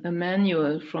a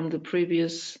manual from the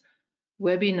previous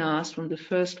webinars, from the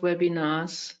first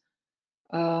webinars,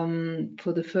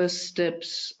 for the first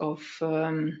steps of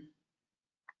how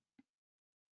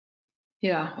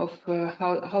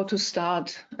to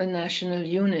start a national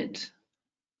unit.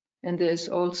 And there's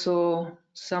also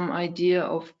some idea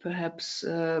of perhaps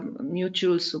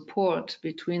mutual support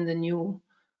between the new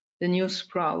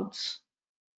sprouts.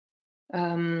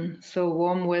 So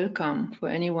warm welcome for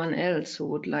anyone else who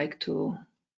would like to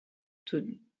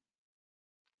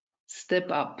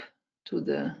step up to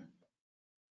the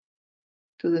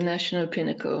national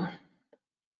pinnacle.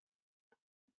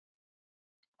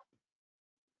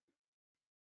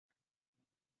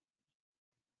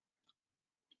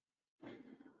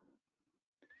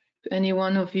 If any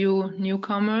one of you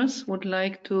newcomers would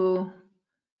like to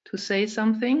say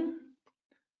something,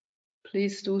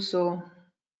 please do so.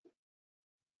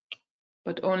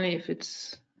 But only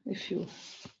if you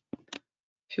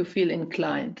if you feel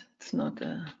inclined. It's not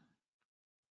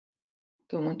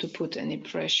don't want to put any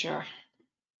pressure.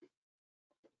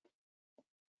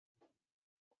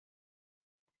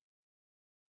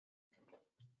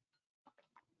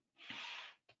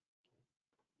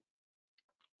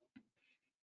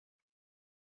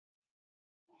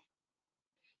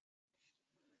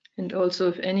 And also,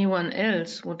 if anyone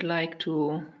else would like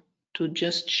to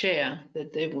just share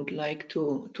that they would like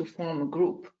to form a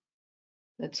group,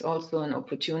 that's also an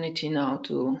opportunity now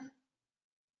to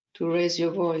raise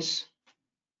your voice.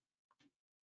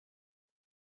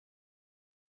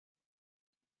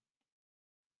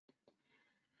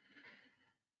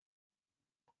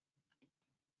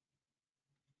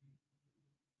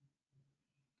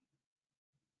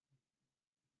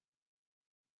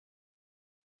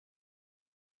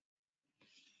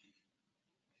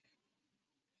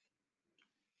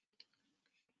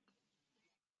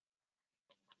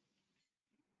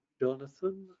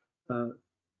 Jonathan?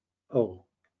 Oh,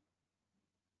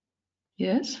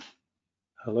 Yes?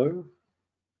 hello?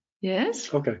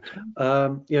 Yes? Okay.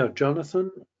 Yeah,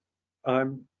 Jonathan,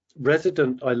 I'm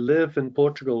resident. I live in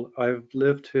Portugal. I've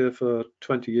lived here for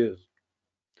 20 years.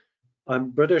 I'm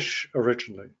British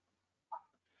originally,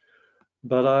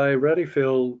 but I really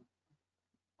feel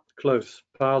close,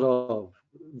 part of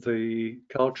the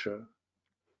culture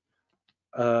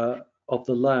of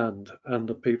the land and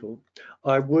the people.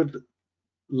 I would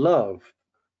love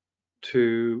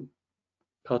to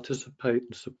participate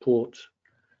and support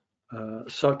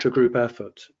such a group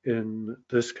effort in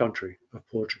this country of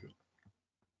Portugal.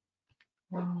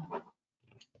 Wow.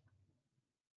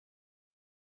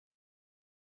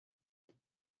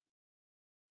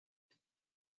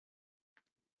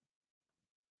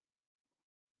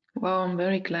 Wow, I'm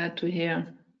very glad to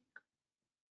hear.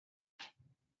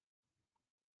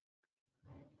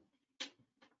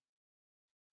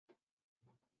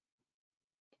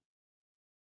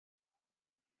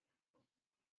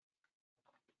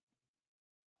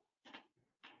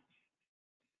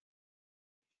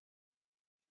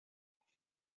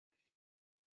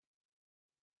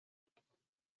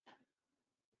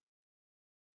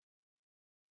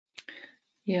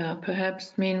 Yeah,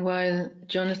 perhaps meanwhile,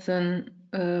 Jonathan,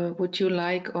 would you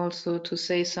like also to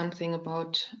say something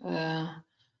about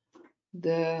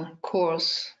the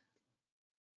course,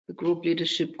 the group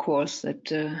leadership course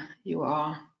that you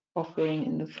are offering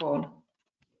in the fall?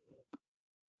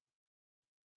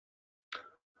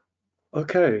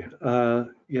 Okay,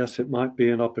 yes, it might be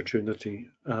an opportunity.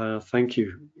 Thank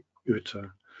you,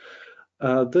 Uta.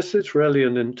 This is really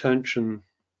an intention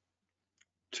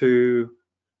to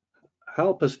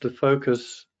help us to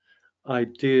focus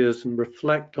ideas and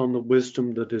reflect on the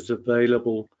wisdom that is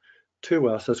available to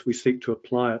us as we seek to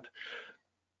apply it.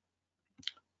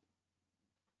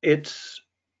 It's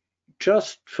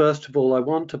just, first of all, I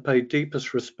want to pay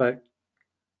deepest respect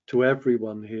to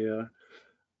everyone here.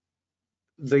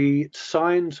 The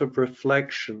signs of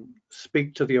reflection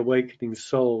speak to the awakening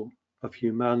soul of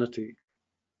humanity.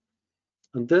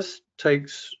 And this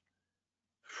takes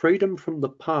freedom from the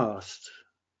past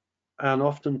and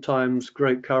oftentimes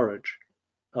great courage.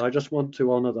 I just want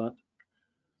to honor that.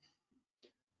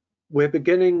 We're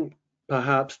beginning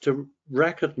perhaps to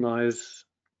recognize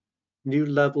new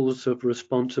levels of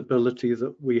responsibility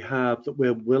that we have, that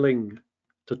we're willing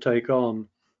to take on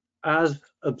as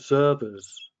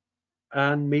observers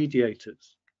and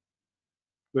mediators.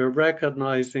 We're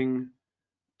recognizing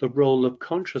the role of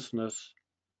consciousness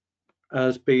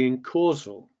as being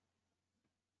causal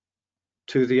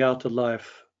to the outer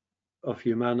life of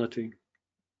humanity.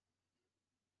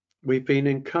 We've been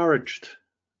encouraged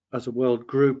as a world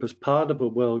group, as part of a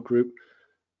world group,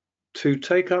 to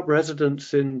take up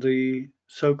residence in the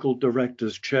so-called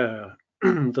director's chair,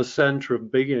 the center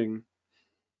of being,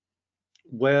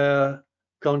 where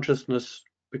consciousness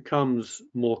becomes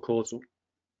more causal.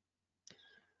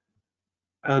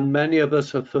 And many of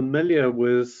us are familiar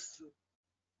with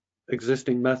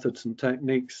existing methods and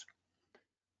techniques.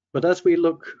 But as we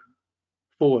look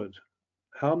forward,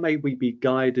 how may we be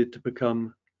guided to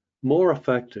become more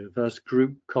effective as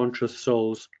group conscious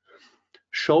souls,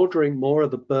 shouldering more of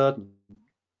the burden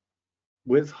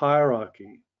with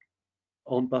hierarchy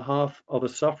on behalf of a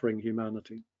suffering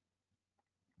humanity?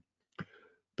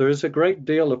 There is a great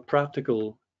deal of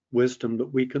practical wisdom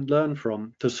that we can learn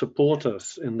from to support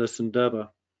us in this endeavor,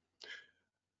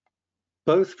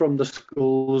 both from the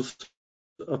schools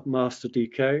of Master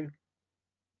DK,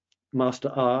 Master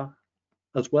R,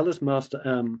 as well as Master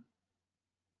M.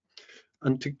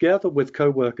 And together with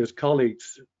co-workers,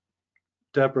 colleagues,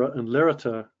 Deborah and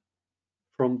Lirita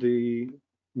from the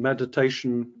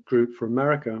meditation group for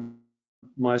America,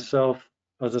 myself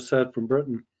as I said, from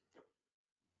Britain,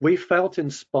 we felt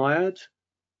inspired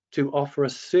to offer a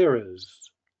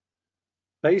series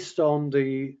based on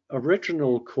the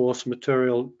original course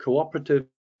material, Cooperative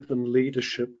and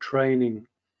Leadership Training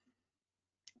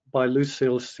by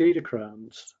Lucille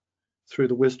Cederkranz through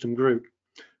the Wisdom Group,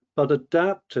 but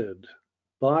adapted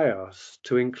by us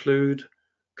to include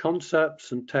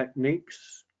concepts and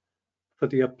techniques for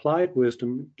the applied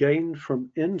wisdom gained from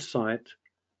insight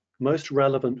most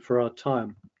relevant for our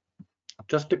time.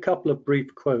 Just a couple of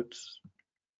brief quotes.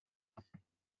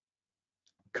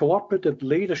 Cooperative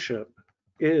leadership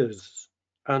is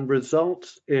and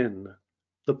results in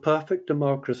the perfect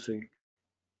democracy.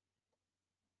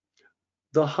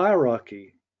 The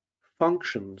hierarchy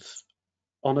functions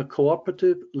on a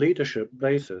cooperative leadership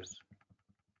basis.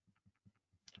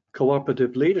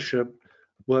 Cooperative leadership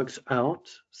works out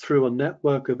through a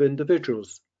network of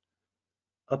individuals,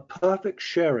 a perfect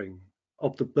sharing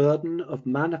of the burden of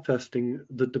manifesting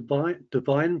the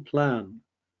divine plan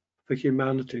for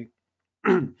humanity.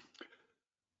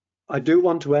 I do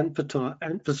want to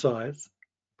emphasize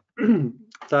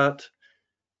that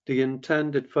the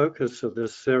intended focus of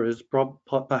this series,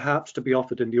 perhaps to be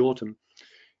offered in the autumn,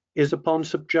 is upon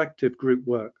subjective group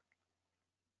work.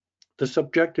 The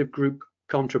subjective group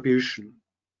contribution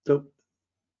that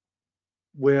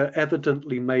we're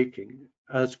evidently making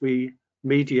as we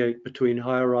mediate between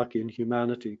hierarchy and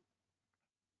humanity.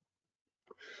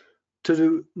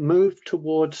 To move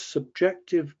towards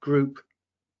subjective group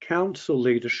council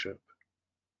leadership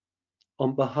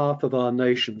on behalf of our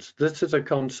nations. This is a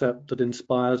concept that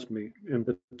inspires me in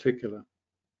particular.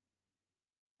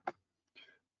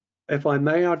 If I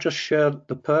may, I'll just share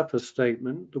the purpose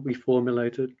statement that we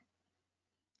formulated.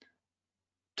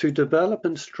 To develop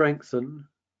and strengthen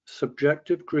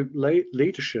subjective group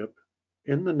leadership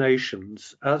in the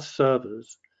nations as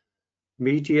servers,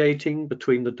 mediating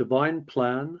between the divine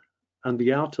plan and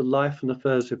the outer life and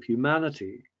affairs of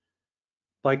humanity,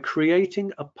 by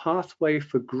creating a pathway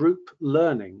for group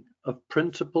learning of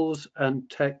principles and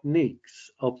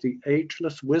techniques of the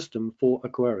ageless wisdom for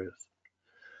Aquarius,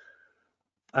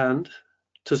 and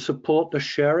to support the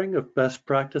sharing of best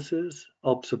practices,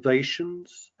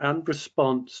 observations, and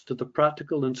response to the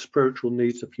practical and spiritual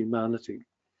needs of humanity.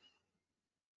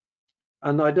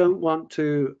 And I want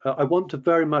to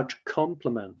very much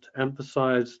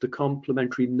emphasize the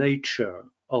complementary nature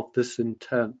of this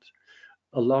intent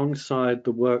alongside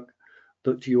the work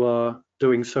that you are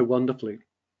doing so wonderfully.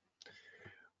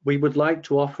 We would like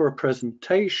to offer a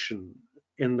presentation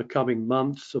in the coming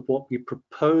months of what we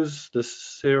propose this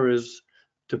series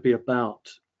to be about,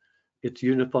 its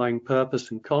unifying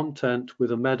purpose and content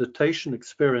with a meditation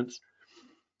experience,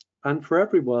 and for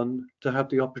everyone to have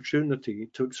the opportunity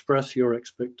to express your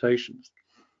expectations.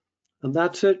 And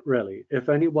that's it, really. If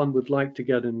anyone would like to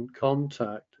get in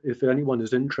contact, if anyone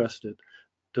is interested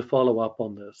to follow up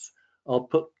on this, I'll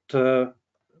put the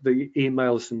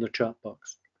emails in the chat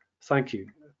box. Thank you,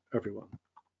 everyone.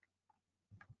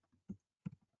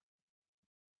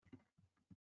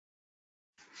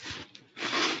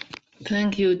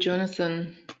 Thank you,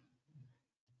 Jonathan.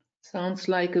 Sounds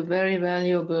like a very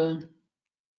valuable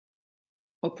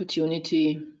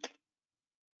opportunity.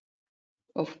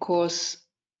 Of course,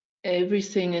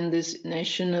 everything in this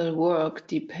national work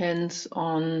depends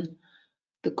on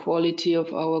the quality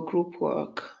of our group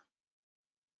work.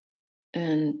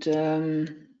 And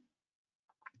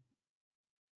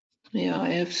yeah, I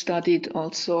have studied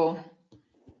also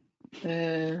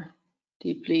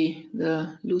deeply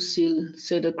the Lucille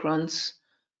Cederkranz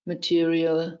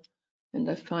material, and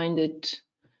I find it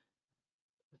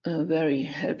very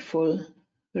helpful,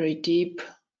 very deep,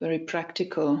 very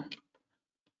practical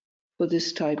for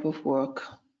this type of work.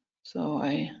 So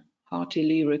I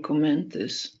heartily recommend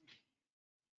this.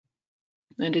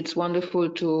 And it's wonderful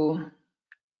to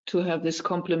have this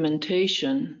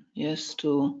complementation, yes,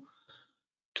 to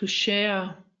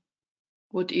share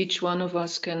what each one of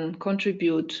us can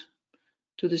contribute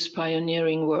to this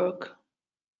pioneering work.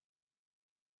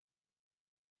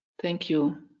 Thank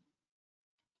you.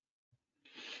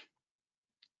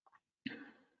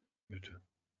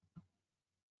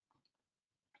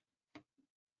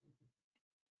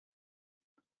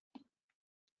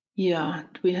 Yeah,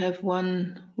 we have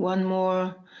one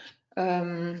more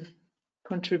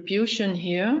contribution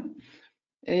here.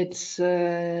 It's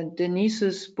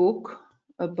Denise's book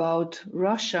about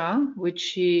Russia, which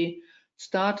she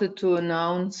started to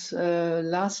announce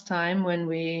last time when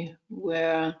we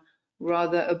were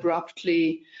rather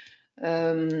abruptly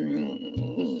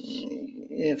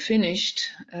finished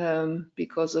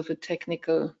because of a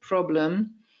technical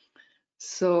problem.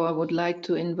 So I would like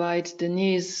to invite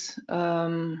Denise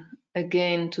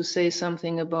again to say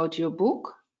something about your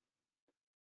book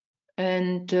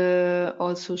and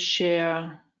also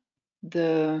share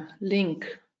the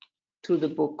link to the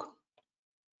book.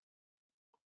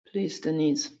 Please,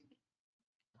 Denise.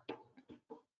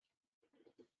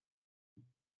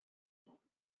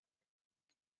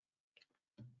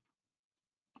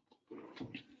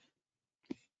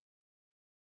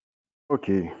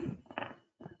 Okay,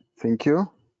 thank you.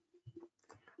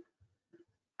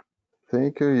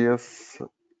 Thank you. Yes,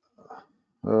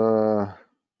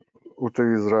 Uta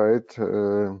is right.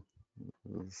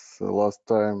 Last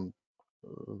time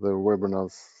the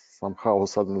webinars somehow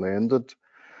suddenly ended,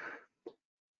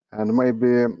 and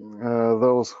maybe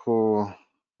those who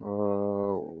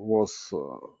was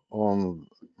on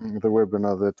the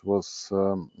webinar that was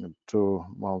 2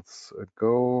 months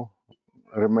ago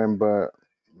remember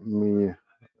me.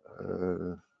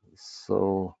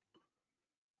 So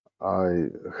I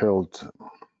held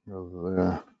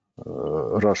the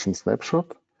Russian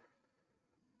snapshot,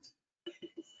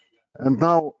 and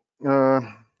now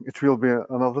it will be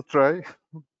another try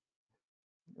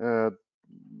to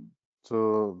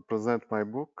present my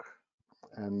book.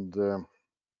 And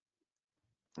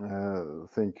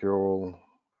thank you all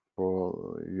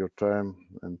for your time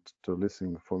and to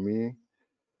listen for me.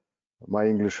 My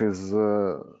English is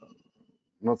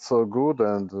not so good,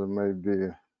 and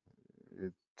maybe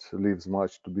it leaves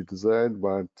much to be desired,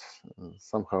 but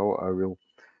somehow I will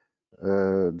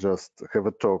just have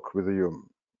a talk with you.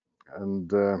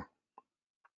 And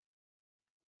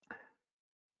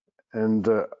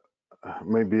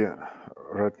maybe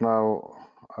right now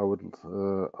I would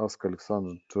ask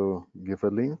Alexander to give a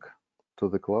link to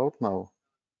the cloud now.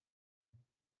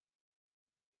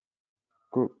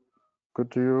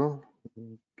 Could you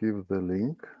give the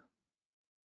link?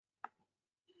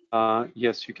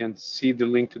 Yes, you can see the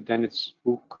link to Dennis'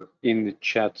 book in the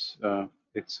chat.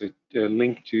 It's a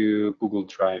link to Google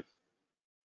Drive.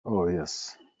 Oh,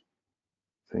 yes.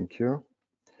 Thank you.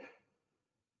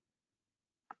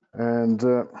 And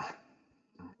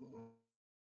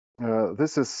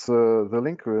this is the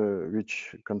link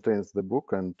which contains the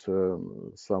book and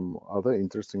some other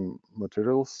interesting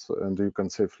materials, and you can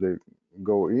safely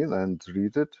go in and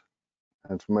read it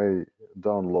and may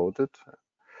download it.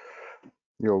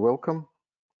 You're welcome.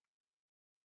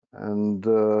 And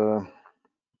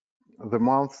the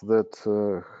months that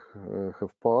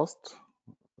have passed,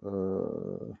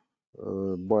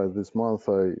 by this month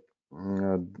I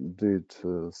did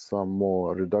some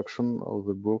more reduction of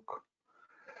the book,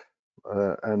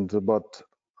 but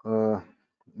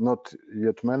not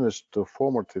yet managed to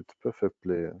format it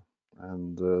perfectly,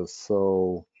 and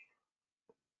so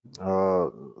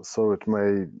it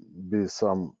may be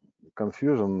some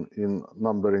confusion in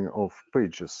numbering of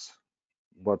pages.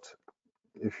 But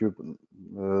if you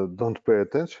don't pay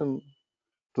attention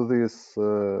to this,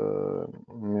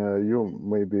 you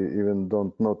maybe even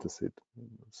don't notice it.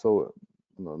 So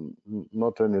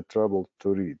not any trouble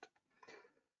to read.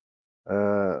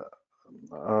 The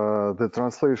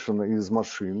translation is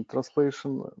machine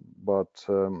translation, but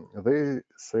they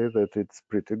say that it's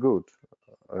pretty good.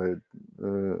 I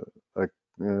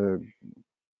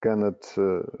cannot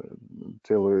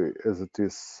tell you as it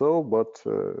is so, but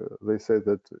they say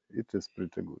that it is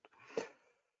pretty good.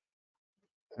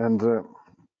 And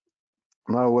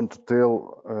now I want to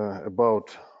tell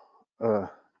about,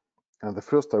 and the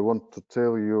first I want to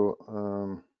tell you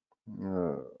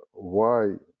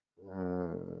why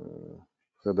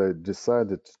that I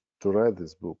decided to write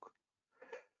this book.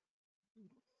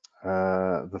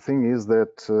 The thing is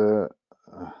that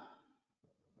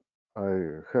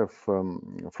I have,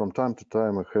 from time to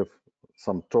time, I have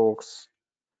some talks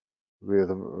with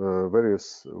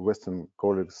various Western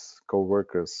colleagues,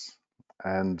 co-workers,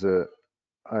 and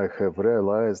I have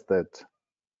realized that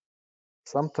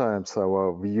sometimes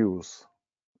our views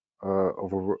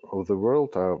of the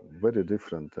world are very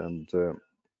different, and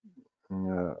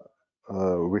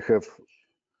we have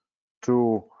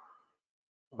two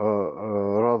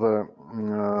rather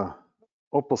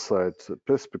opposite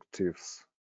perspectives,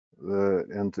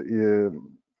 and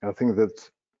I think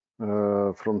that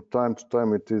from time to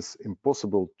time it is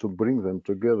impossible to bring them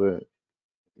together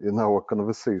in our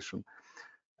conversation.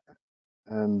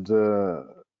 And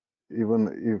even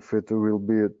if it will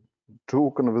be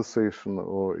two conversation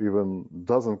or even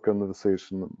dozen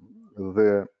conversation,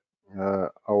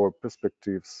 our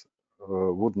perspectives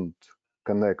wouldn't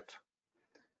connect.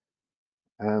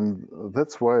 And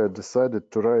that's why I decided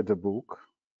to write a book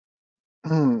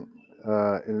in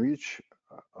which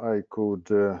I could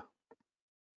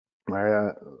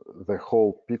the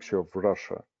whole picture of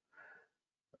Russia,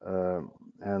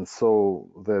 and so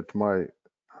that my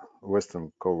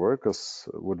Western co-workers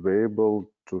would be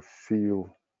able to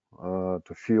feel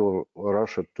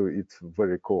Russia to its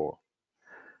very core.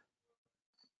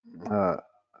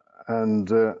 And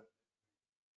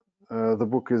the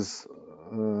book is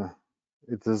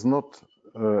it is not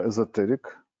esoteric.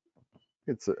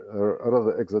 It's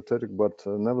rather exoteric, but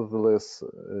nevertheless,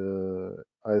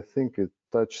 I think it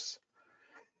touches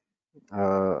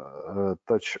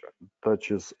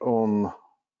on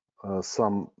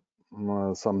some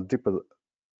deeper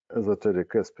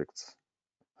esoteric aspects,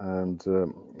 and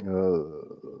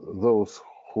those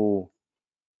who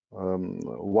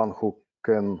one who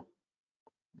can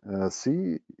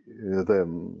see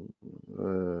them,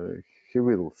 he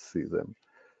will see them.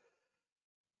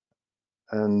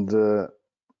 And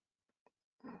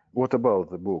what about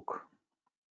the book?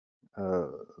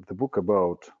 The book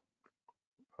about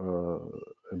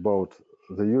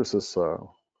the USSR,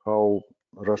 how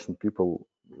Russian people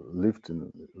lived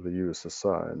in the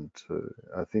USSR, and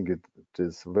I think it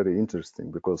is very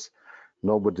interesting because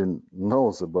nobody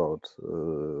knows about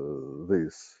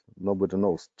this. Nobody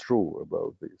knows true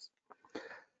about this.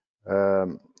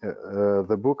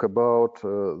 The book about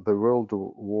the World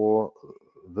War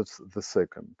the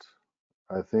Second.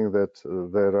 I think that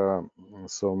there are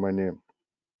so many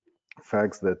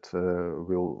facts that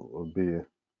will be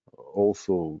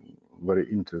also very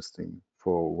interesting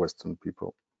for Western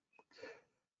people.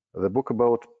 The book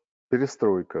about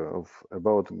perestroika,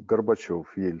 about Gorbachev,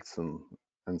 Yeltsin,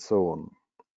 and so on.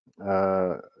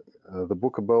 The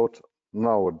book about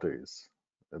nowadays,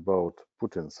 about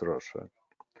Putin's Russia.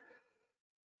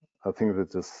 I think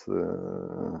that is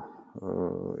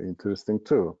interesting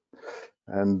too.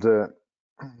 And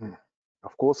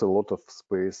of course, a lot of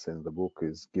space in the book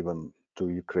is given to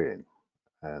Ukraine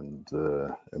and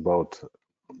about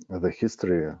the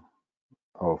history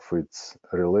of its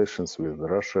relations with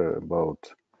Russia,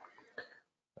 about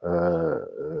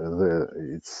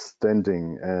its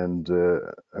standing, and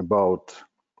about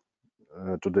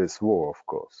today's war, of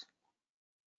course.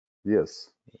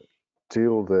 Yes,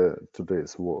 till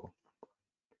today's war.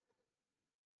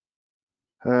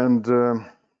 And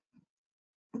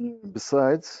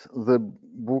besides, the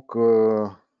book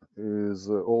is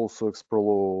also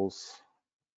explores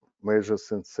major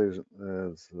sensational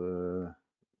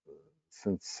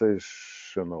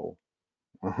sensational,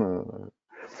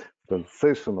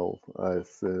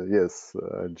 yes,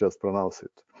 I just pronounce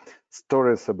it,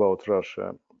 stories about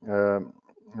Russia,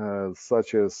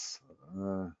 such as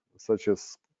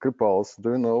Skripals. Do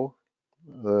you know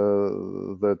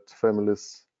that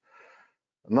families?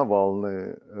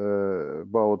 Navalny,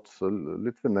 about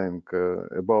Litvinenko,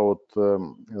 about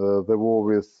the war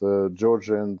with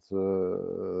Georgia and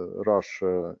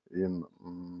Russia in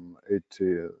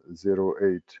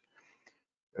 1808,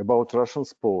 about Russian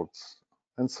sports,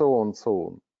 and so on, so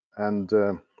on. And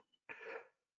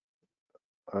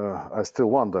I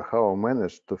still wonder how I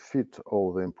managed to fit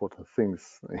all the important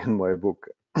things in my book.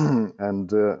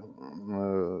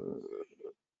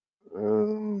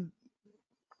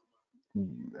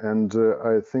 And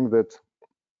I think that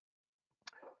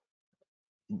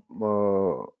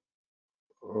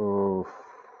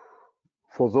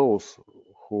for those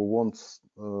who want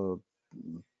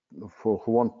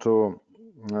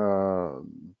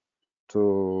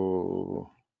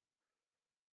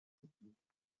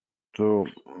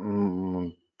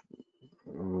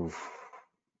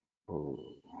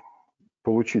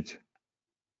получить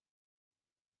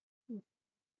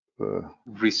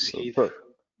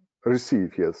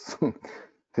receive, yes.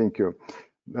 Thank you.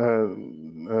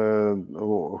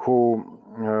 Who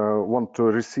want to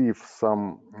receive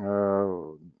some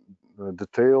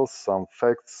details, some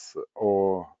facts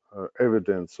or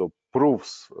evidence or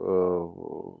proofs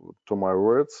to my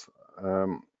words,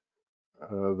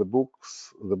 the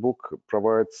book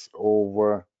provides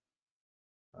over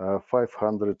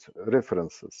 500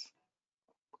 references.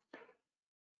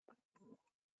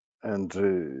 And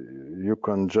you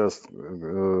can just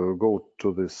go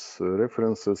to these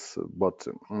references, but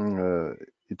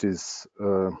it is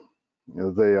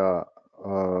they are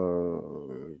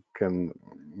can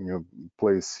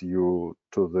place you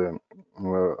to the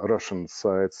Russian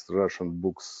sites, Russian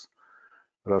books,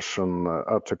 Russian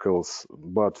articles,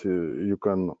 but you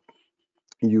can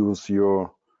use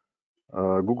your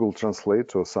Google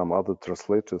Translate or some other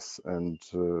translators, and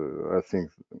I think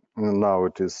now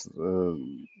it is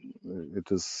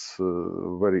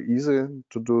very easy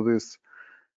to do this,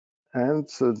 and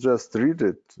just read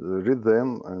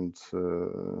them, and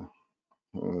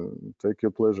take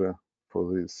your pleasure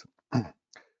for this.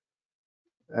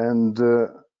 And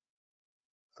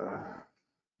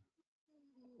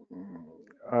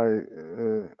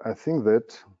I think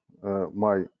that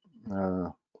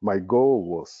my goal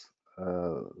was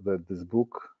that this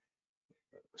book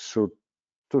should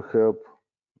to help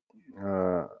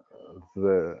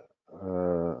the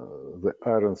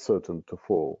Iron Curtain to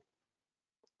fall.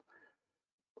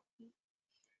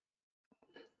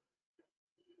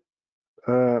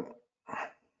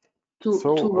 To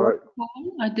So what,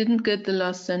 Paul? I didn't get the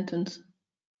last sentence.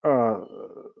 I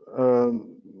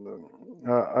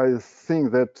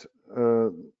think that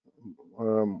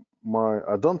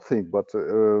I don't think, but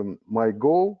my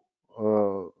goal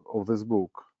of this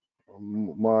book,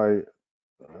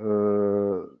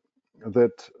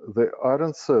 that the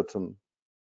Iron Curtain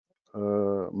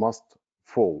must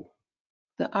fall.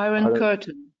 The Iron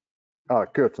Curtain.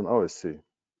 Curtain. Oh, I see.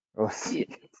 Oh, I see.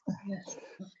 Yes.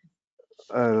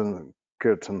 Iron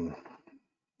Curtain.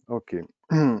 Okay.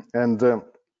 And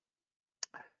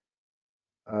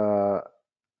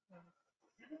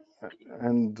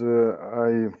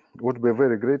I would be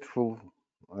very grateful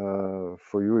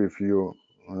for you if you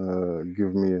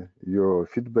give me your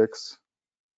feedbacks,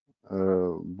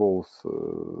 both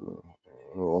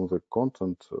on the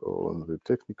content, on the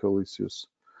technical issues,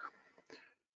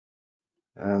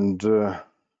 and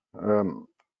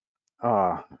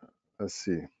let's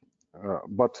see.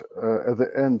 But at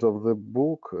the end of the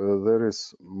book, there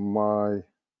is my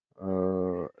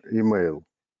email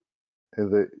in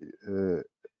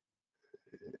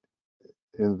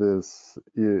this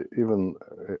even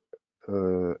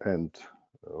end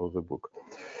of the book,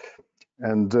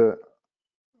 and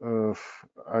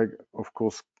I of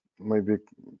course maybe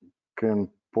can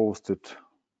post it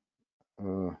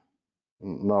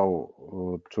now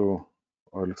to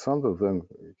Alexander, then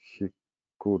he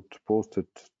could post it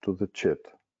to the chat.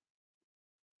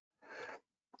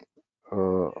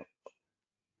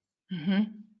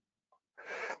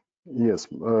 Yes,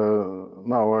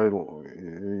 now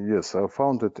yes, I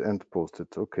found it and posted.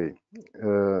 Okay,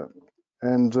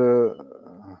 and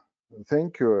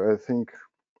thank you. I think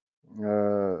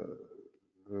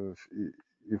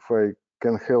if I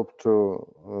can help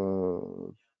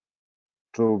to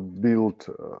build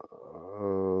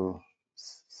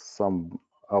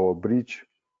our bridge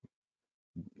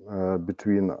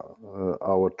between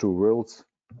our two worlds,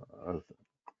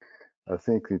 I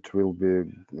think it will be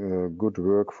good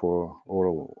work for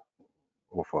all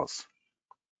of us.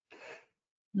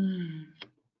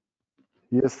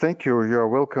 Yes, thank you. You are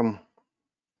welcome.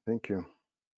 Thank you.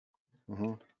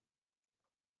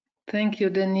 Thank you,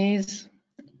 Denise.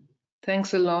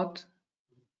 Thanks a lot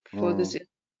for this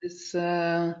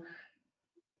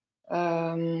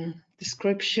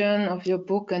description of your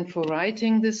book and for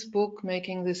writing this book,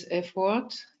 making this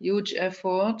effort, huge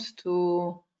effort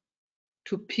to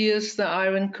pierce the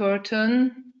Iron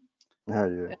Curtain.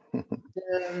 Yeah.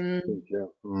 Thank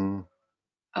you.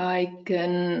 I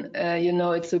can,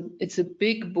 it's a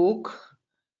big book.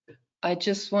 I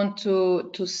just want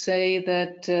to say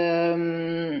that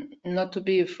not to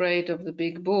be afraid of the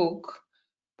big book,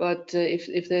 but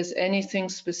if there's anything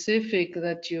specific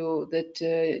that you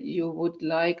would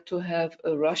like to have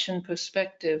a Russian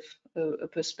perspective, a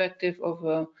perspective of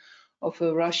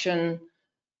a Russian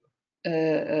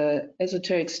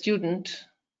esoteric student,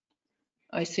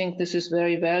 I think this is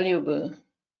very valuable.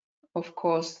 Of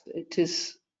course, it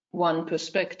is one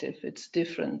perspective; it's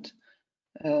different.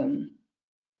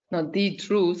 Not the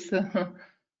truth,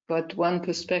 but one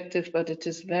perspective, but it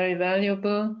is very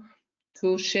valuable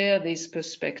to share these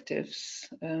perspectives.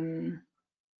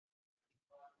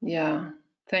 Yeah,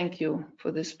 thank you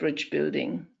for this bridge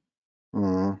building.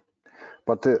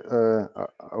 But I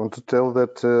want to tell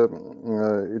that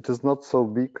it is not so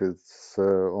big. It's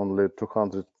only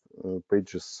 200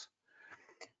 pages,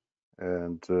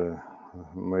 and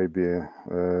maybe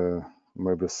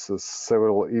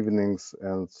several evenings,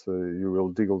 and you will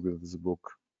deal with this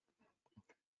book.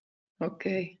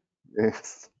 Okay.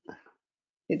 Yes.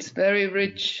 It's very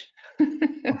rich.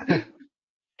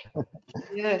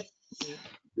 Yes.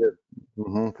 Yeah.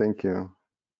 Thank you.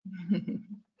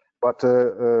 But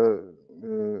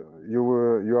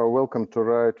you are welcome to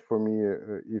write for me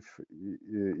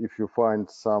if you find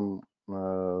some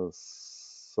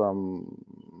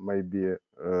maybe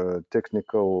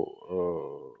technical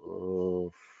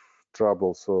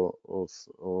troubles or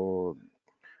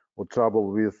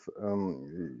trouble with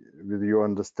your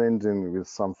understanding with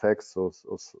some facts or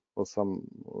some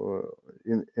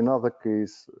in other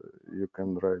case you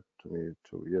can write to me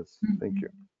too. Yes, thank you.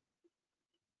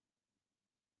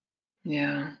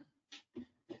 Yeah.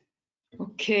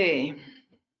 Okay.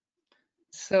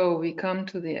 So we come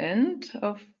to the end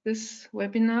of this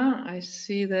webinar. I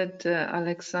see that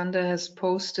Alexander has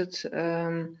posted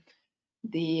the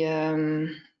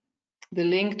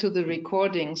link to the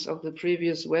recordings of the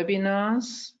previous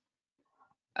webinars.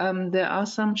 There are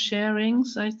some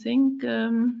sharings, I think.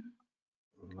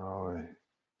 Now I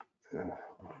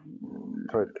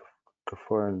try to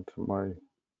find my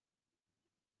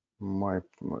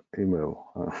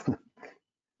email.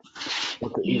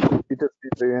 But it is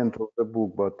at the end of the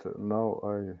book, but now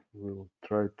I will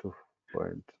try to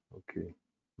find. Okay.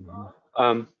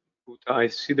 I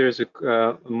see there's a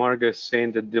Marga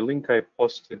saying that the link I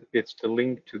posted, it's the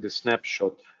link to the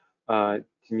snapshot.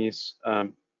 Denise,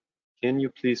 can you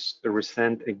please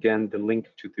resend again the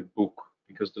link to the book?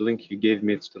 Because the link you gave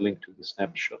me, it's the link to the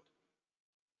snapshot.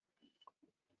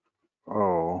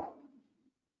 Oh.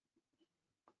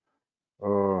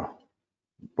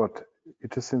 But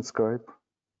it is in Skype.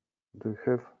 Do you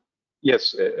have?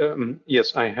 Yes,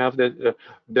 yes, I have that.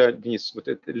 Денис, вот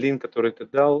этот линк, который ты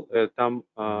дал, там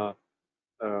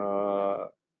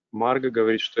Марга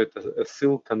говорит, что это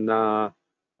ссылка на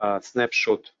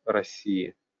снапшот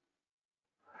России.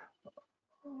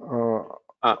 Я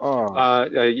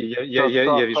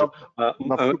вижу.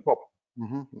 На флипап.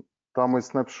 Там и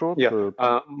снапшот, и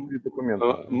документы.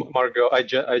 Margo, I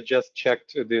just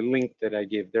checked the link that I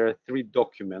gave. There are 3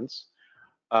 documents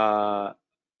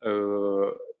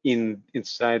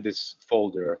inside this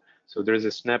folder. So there's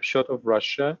a snapshot of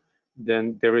Russia.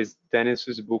 Then there is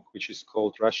Denis's book, which is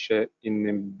called Russia in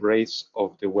Embrace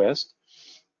of the West.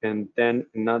 And then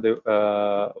another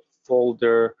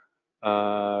folder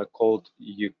called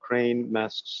Ukraine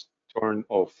Masks Torn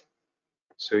Off.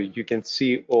 So you can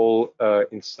see all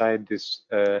inside this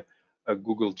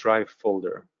Google Drive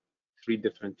folder, 3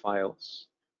 different files,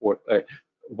 or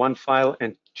 1 file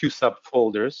and 2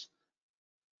 subfolders.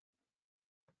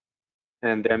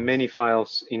 And there are many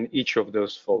files in each of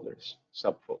those folders,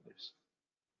 subfolders.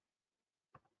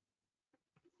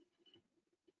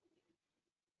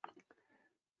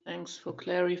 Thanks for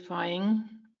clarifying.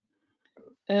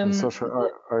 Sasha,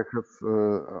 I have,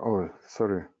 oh,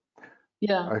 sorry.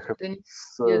 Yeah, I have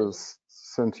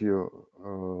sent you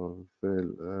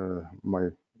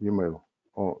my email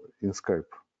in Skype.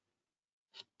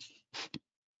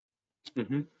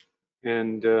 Mm-hmm.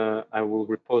 And I will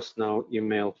repost now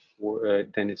email for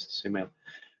Denis's email.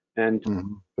 And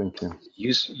thank you.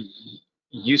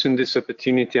 Using this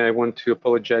opportunity, I want to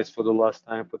apologize for the last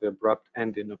time for the abrupt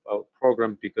ending of our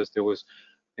program, because there was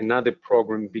another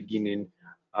program beginning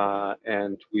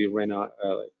and we ran out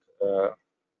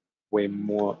way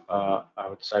more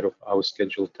outside of our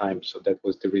scheduled time. So that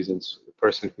was the reasons. The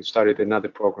person who started another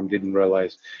program didn't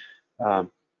realize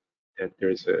that there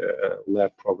is a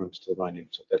lab program still running.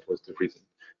 So that was the reason.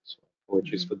 So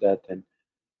apologies for that. And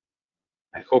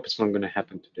I hope it's not going to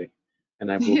happen today.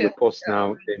 And I will repost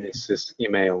now Denis's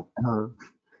email.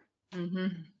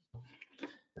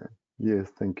 Yes,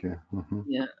 thank you.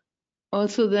 Yeah.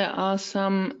 Also, there are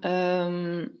some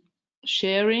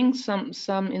sharing,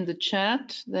 some in the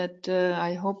chat that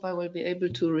I hope I will be able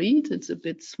to read. It's a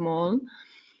bit small.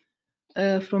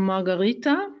 From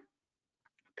Margarita.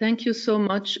 Thank you so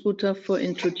much, Uta, for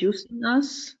introducing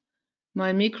us.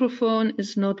 My microphone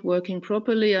is not working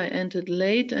properly. I entered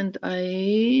late and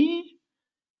I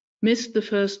missed the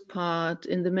first part.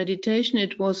 In the meditation,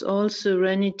 it was all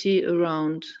serenity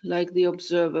around, like the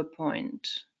observer point.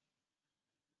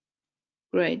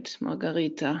 Great,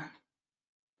 Margarita.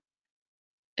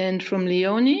 And from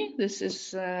Leonie, this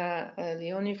is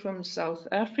Leonie from South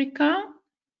Africa.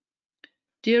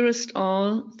 Dearest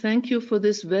all, thank you for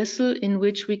this vessel in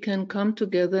which we can come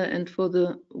together and for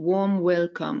the warm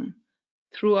welcome.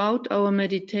 Throughout our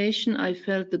meditation, I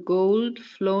felt the gold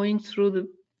flowing through the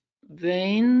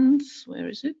veins. Where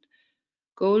is it?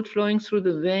 Gold flowing through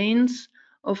the veins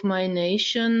of my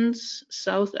nations,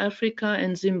 South Africa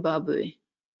and Zimbabwe.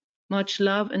 Much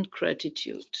love and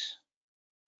gratitude.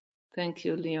 Thank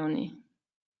you, Leonie.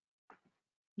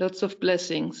 Lots of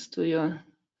blessings to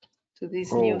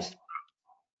these news.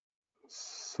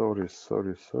 Sorry.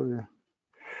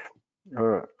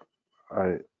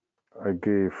 I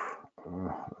gave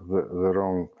the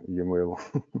wrong email.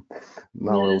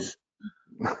 Now yes.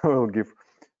 I'll give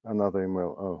another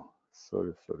email. Oh,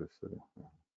 sorry.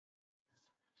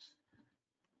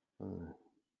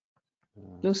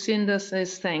 Lucinda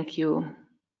says thank you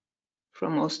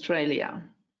from Australia.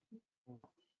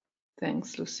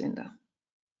 Thanks, Lucinda.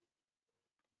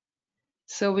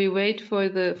 So we wait for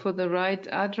the right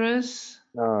address.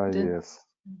 Yes.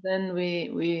 Then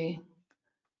we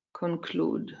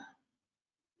conclude.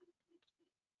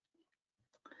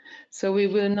 So we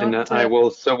will And not. I will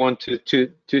also want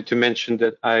to mention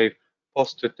that I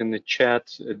posted in the chat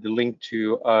the link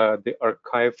to the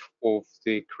archive of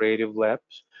the Creative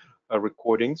Labs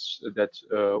recordings that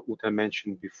Uta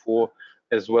mentioned before,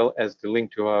 as well as the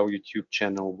link to our YouTube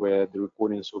channel where the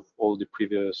recordings of all the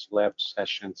previous lab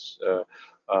sessions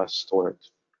are stored.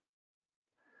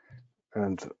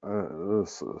 And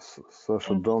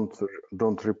Sasha, don't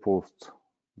repost.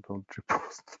 Don't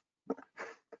repost.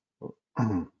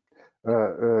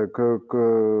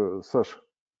 Саш,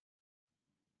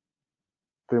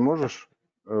 ты можешь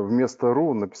вместо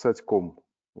 .ru написать .com?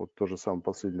 Вот то же самое,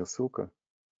 последняя ссылка.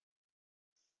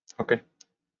 Okay.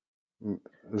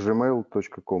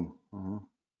 gmail.com.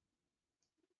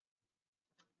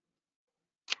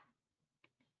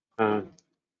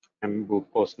 And we'll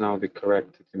post now the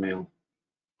correct email.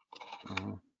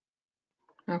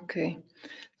 Okay.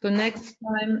 So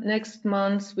next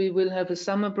month, we will have a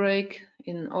summer break.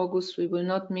 In August, we will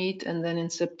not meet. And then in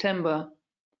September,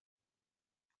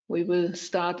 we will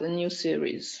start a new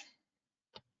series.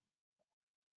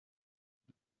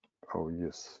 Oh,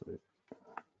 yes.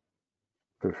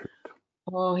 Perfect.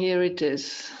 Oh, here it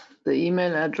is. The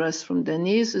email address from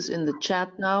Denise is in the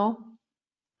chat now.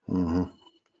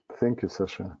 Thank you,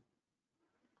 Sasha.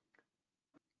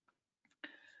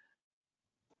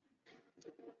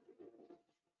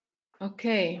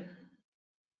 Okay.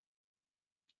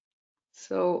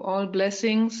 So all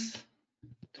blessings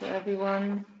to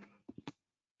everyone.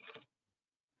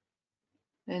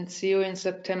 And see you in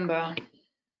September.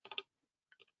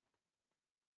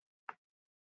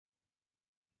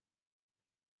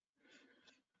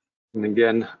 And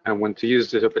again, I want to use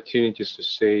this opportunity to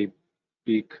say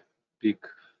big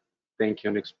thank you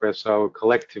and express our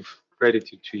collective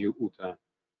gratitude to you, Uta,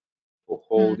 for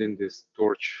holding this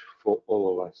torch for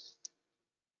all of us.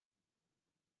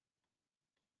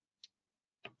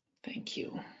 Thank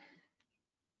you.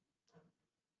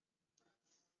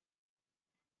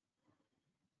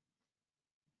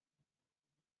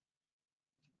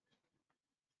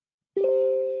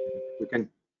 We can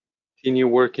continue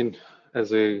working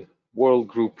as a world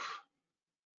group,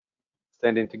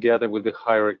 standing together with the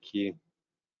hierarchy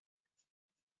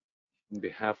on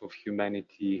behalf of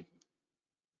humanity,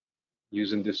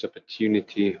 using this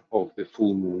opportunity of the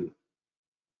full moon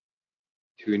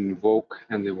to invoke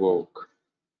and evoke.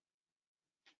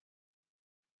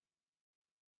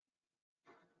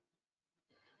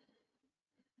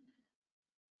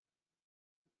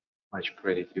 Much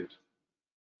gratitude.